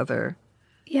ideas together.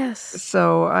 Yes.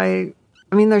 So I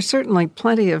mean, there's certainly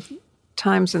plenty of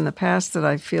times in the past that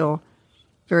I feel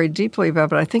very deeply about,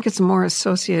 but I think it's more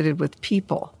associated with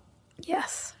people.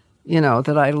 Yes.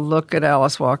 That I look at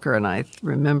Alice Walker and I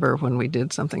remember when we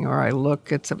did something, or I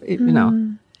look at some, it's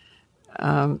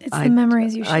the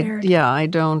memories you shared. I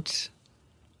don't,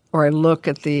 or I look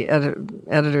at the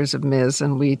editors of Ms.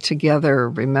 and we together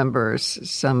remember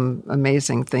some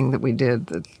amazing thing that we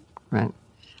did. Right.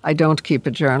 I don't keep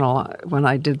a journal. When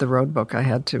I did the road book, I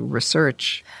had to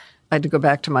research. I had to go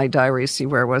back to my diary, see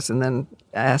where I was, and then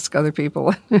ask other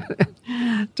people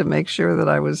to make sure that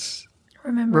I was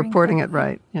reporting it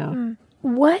right. Yeah.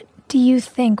 What do you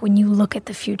think, when you look at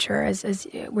the future, as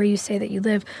where you say that you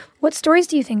live, what stories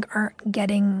do you think aren't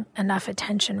getting enough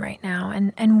attention right now,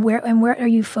 and where are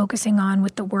you focusing on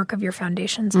with the work of your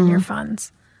foundations and your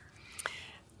funds?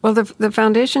 Well, the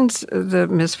foundations, the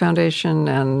Ms. Foundation,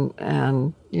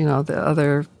 and the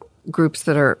other groups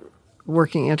that are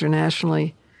working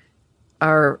internationally,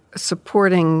 are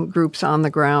supporting groups on the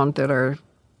ground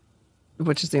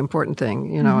which is the important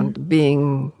thing, and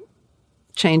being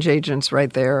change agents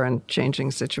right there and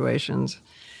changing situations.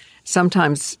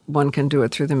 Sometimes one can do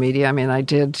it through the media. I mean,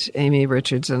 Amy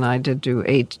Richards and I did do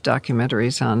 8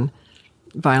 documentaries on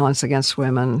violence against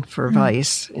women for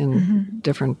Vice in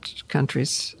different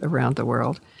countries around the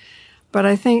world. But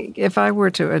I think if I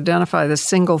were to identify the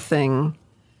single thing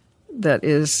that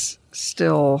is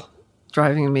still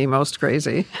driving me most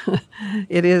crazy,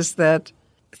 it is that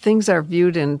things are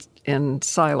viewed in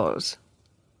silos.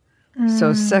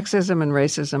 So sexism and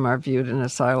racism are viewed in a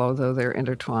silo, though they're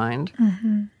intertwined.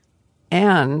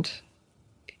 And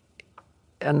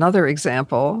another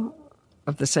example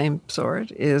of the same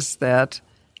sort is that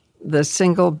the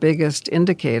single biggest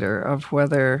indicator of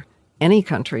whether any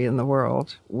country in the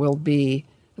world will be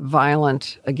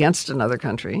violent against another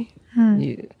country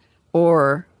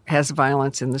or has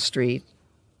violence in the street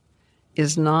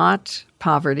is not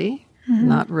poverty,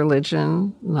 not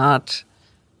religion, not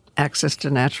access to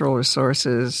natural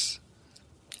resources,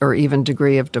 or even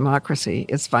degree of democracy.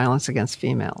 It's violence against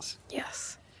females.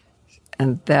 Yes.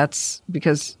 And that's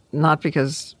not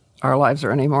because our lives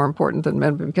are any more important than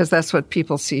men, but because that's what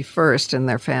people see first in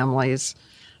their families,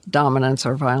 dominance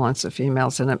or violence of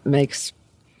females, and it makes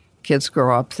kids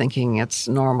grow up thinking it's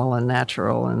normal and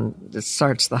natural, and it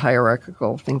starts the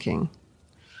hierarchical thinking.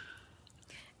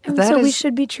 And so we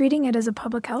should be treating it as a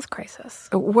public health crisis.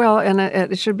 Well, and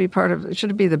it should be it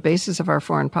should be the basis of our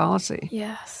foreign policy.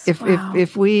 Yes.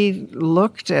 If we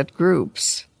looked at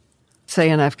groups,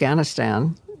 say in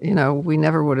Afghanistan, we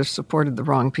never would have supported the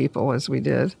wrong people as we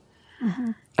did.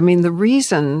 I mean, the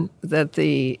reason that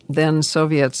the then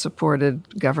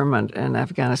Soviet-supported government in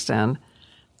Afghanistan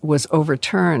was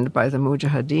overturned by the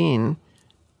Mujahideen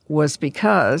was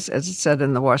because, as it said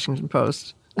in the Washington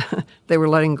Post, they were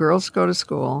letting girls go to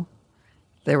school.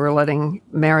 They were letting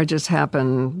marriages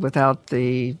happen without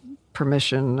the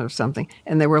permission of something.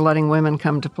 And they were letting women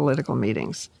come to political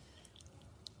meetings.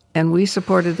 And we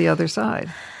supported the other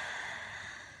side.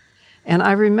 And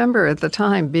I remember at the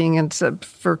time being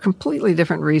for a completely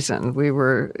different reason.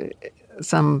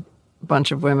 Some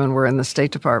bunch of women were in the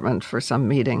State Department for some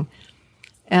meeting.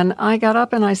 And I got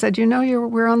up and I said,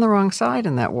 we're on the wrong side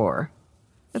in that war.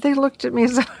 But they looked at me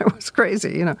as if I was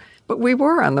crazy, But we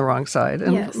were on the wrong side.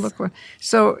 And yes.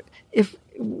 So if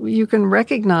you can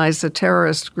recognize a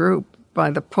terrorist group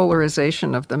by the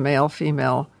polarization of the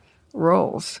male-female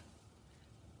roles,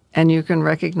 and you can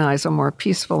recognize a more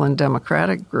peaceful and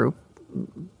democratic group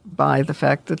by the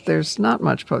fact that there's not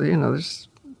much, there's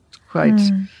quite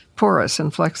porous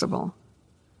and flexible.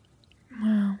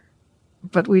 Wow.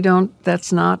 But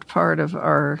that's not part of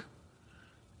our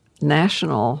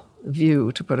national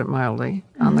view, to put it mildly.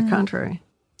 On the contrary.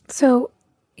 So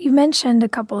you mentioned a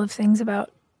couple of things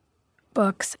about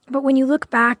books, but when you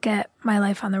look back at My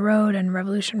Life on the Road and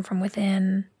Revolution from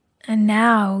Within, and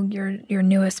now your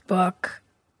newest book,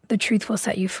 The Truth Will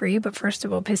Set You Free, but first it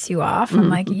will piss you off. I'm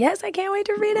like, yes, I can't wait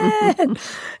to read it.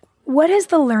 What has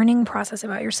the learning process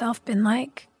about yourself been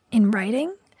like in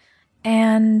writing?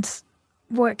 And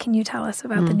what can you tell us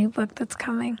about the new book that's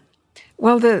coming?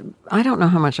 Well, I don't know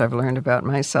how much I've learned about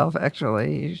myself,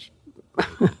 actually.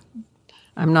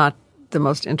 I'm not the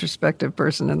most introspective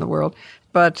person in the world,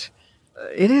 but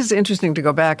it is interesting to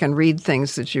go back and read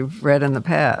things that you've read in the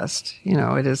past.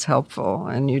 It is helpful,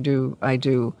 and I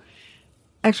do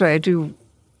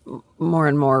more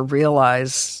and more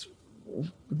realize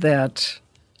that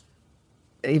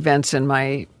events in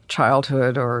my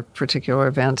childhood or particular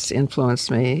events influenced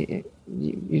me.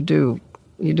 You do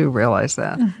realize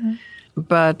that.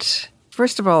 But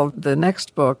first of all, the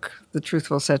next book, The Truth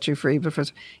Will Set You Free,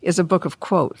 is a book of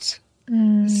quotes.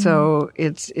 So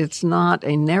it's not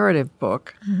a narrative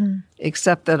book,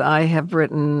 except that I have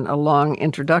written a long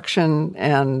introduction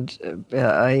and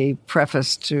a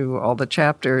preface to all the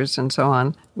chapters and so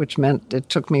on, which meant it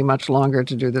took me much longer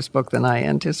to do this book than I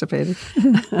anticipated.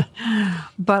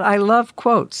 But I love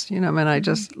quotes, I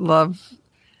just love.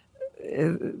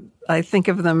 I think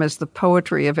of them as the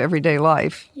poetry of everyday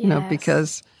life,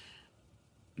 because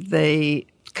they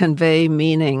convey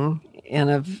meaning in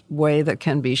a way that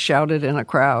can be shouted in a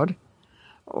crowd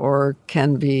or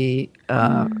can be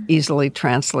easily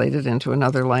translated into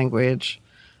another language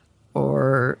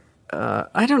or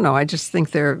I don't know. I just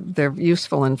think they're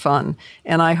useful and fun.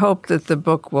 And I hope that the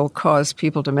book will cause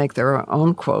people to make their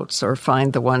own quotes or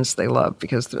find the ones they love,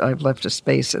 because I've left a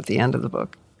space at the end of the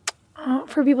book. Oh,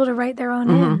 for people to write their own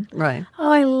in. Right.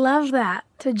 Oh, I love that,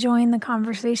 to join the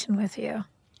conversation with you.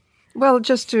 Well,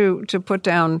 just to put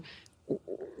down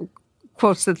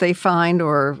quotes that they find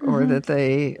or that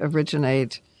they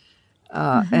originate.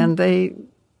 And they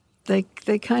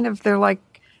kind of, they're like,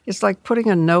 it's like putting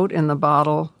a note in a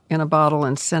bottle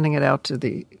and sending it out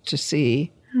to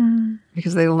sea,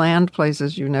 because they land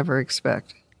places you never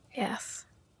expect. Yes.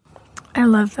 I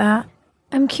love that.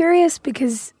 I'm curious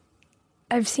because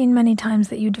I've seen many times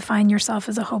that you define yourself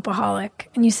as a hopeaholic.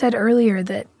 And you said earlier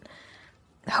that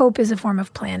hope is a form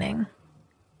of planning.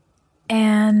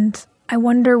 And I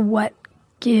wonder what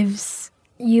gives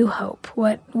you hope?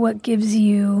 What gives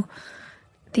you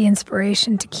the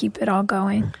inspiration to keep it all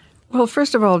going? Well,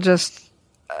 first of all, just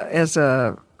as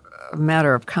a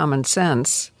matter of common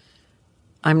sense,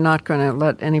 I'm not going to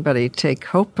let anybody take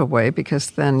hope away,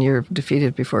 because then you're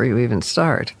defeated before you even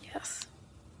start. Yes.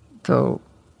 So,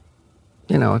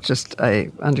 it's just, I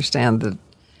understand that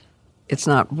it's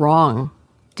not wrong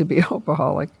to be a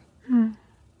hopeaholic,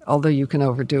 although you can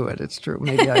overdo it. It's true.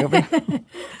 Maybe I overdo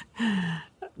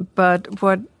But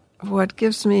what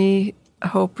gives me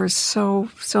hope are so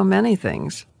many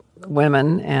things.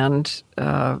 Women and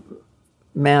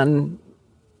men,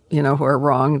 who are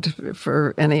wronged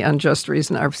for any unjust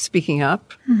reason are speaking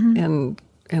up in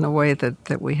a way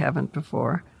that we haven't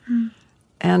before.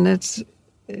 And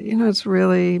it's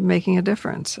really making a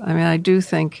difference. I mean, I do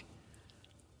think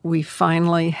we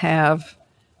finally have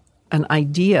an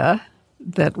idea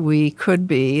that we could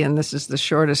be, and this is the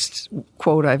shortest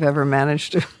quote I've ever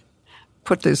managed to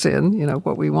put this in,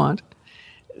 what we want,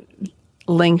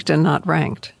 linked and not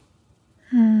ranked.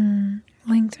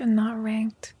 Linked and not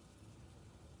ranked.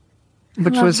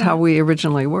 Which was how we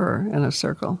originally were, in a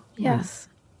circle. Yes.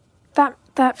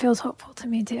 That feels hopeful to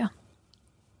me too.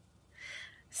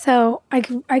 So I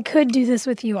could do this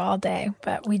with you all day,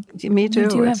 but me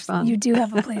too. It's fun. You do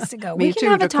have a place to go. Me we can too,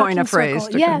 have a to coin talking a phrase.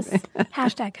 circle. Yes.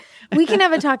 Hashtag. We can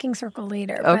have a talking circle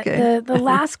later. Okay. But the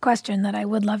last question that I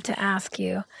would love to ask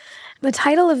you, the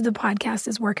title of the podcast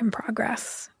is Work in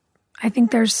Progress. I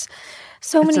think there's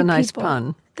so many people. It's a nice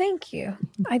pun. Thank you.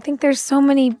 I think there's so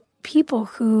many people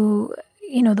who,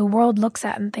 the world looks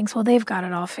at and thinks, well, they've got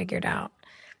it all figured out.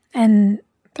 And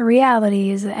the reality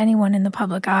is that anyone in the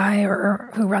public eye or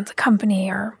who runs a company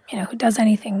or, who does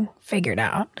anything figured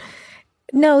out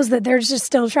knows that they're just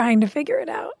still trying to figure it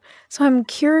out. So I'm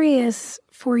curious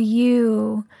for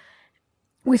you,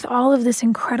 with all of this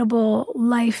incredible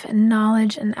life and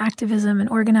knowledge and activism and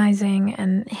organizing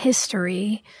and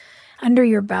history under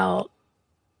your belt,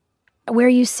 where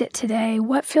you sit today,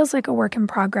 what feels like a work in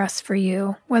progress for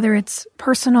you, whether it's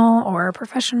personal or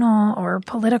professional or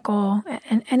political,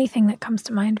 and anything that comes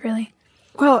to mind, really?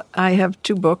 Well, I have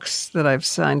 2 books that I've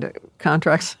signed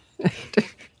contracts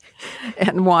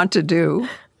and want to do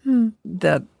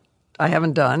that I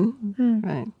haven't done.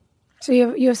 Right. So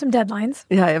you have some deadlines.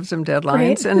 Yeah, I have some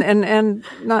deadlines, and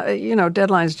not,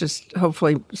 deadlines just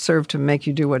hopefully serve to make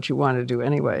you do what you want to do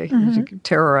anyway, to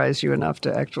terrorize you enough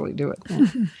to actually do it. Yeah.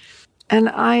 And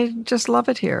I just love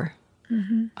it here.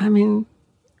 I mean,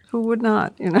 who would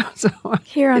not? So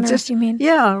here on Earth, you mean?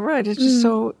 Yeah, right. It's just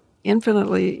so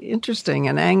infinitely interesting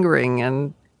and angering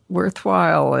and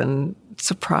worthwhile and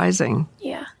surprising.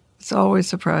 Yeah, it's always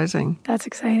surprising. That's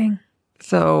exciting.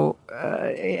 So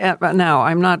now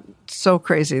I'm not so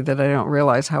crazy that I don't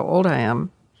realize how old I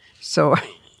am. So,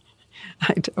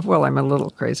 I'm a little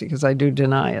crazy because I do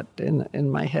deny it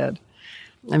in my head.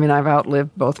 I mean, I've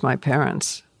outlived both my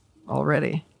parents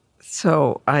already.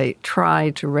 So I try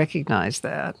to recognize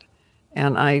that.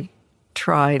 And I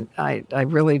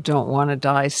really don't want to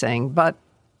die saying, but.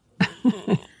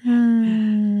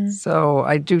 So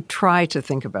I do try to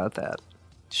think about that.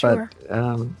 Sure.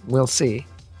 But we'll see.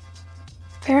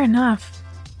 Fair enough.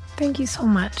 Thank you so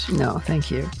much. No, thank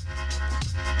you.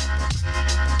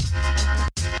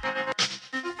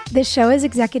 This show is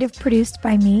executive produced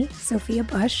by me, Sophia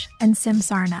Bush, and Sim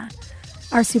Sarna.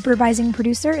 Our supervising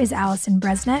producer is Allison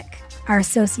Bresnick. Our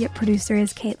associate producer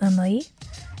is Caitlin Lee.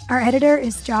 Our editor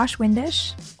is Josh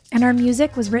Windish. And our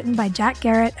music was written by Jack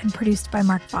Garrett and produced by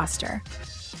Mark Foster.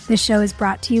 This show is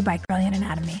brought to you by Brilliant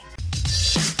Anatomy.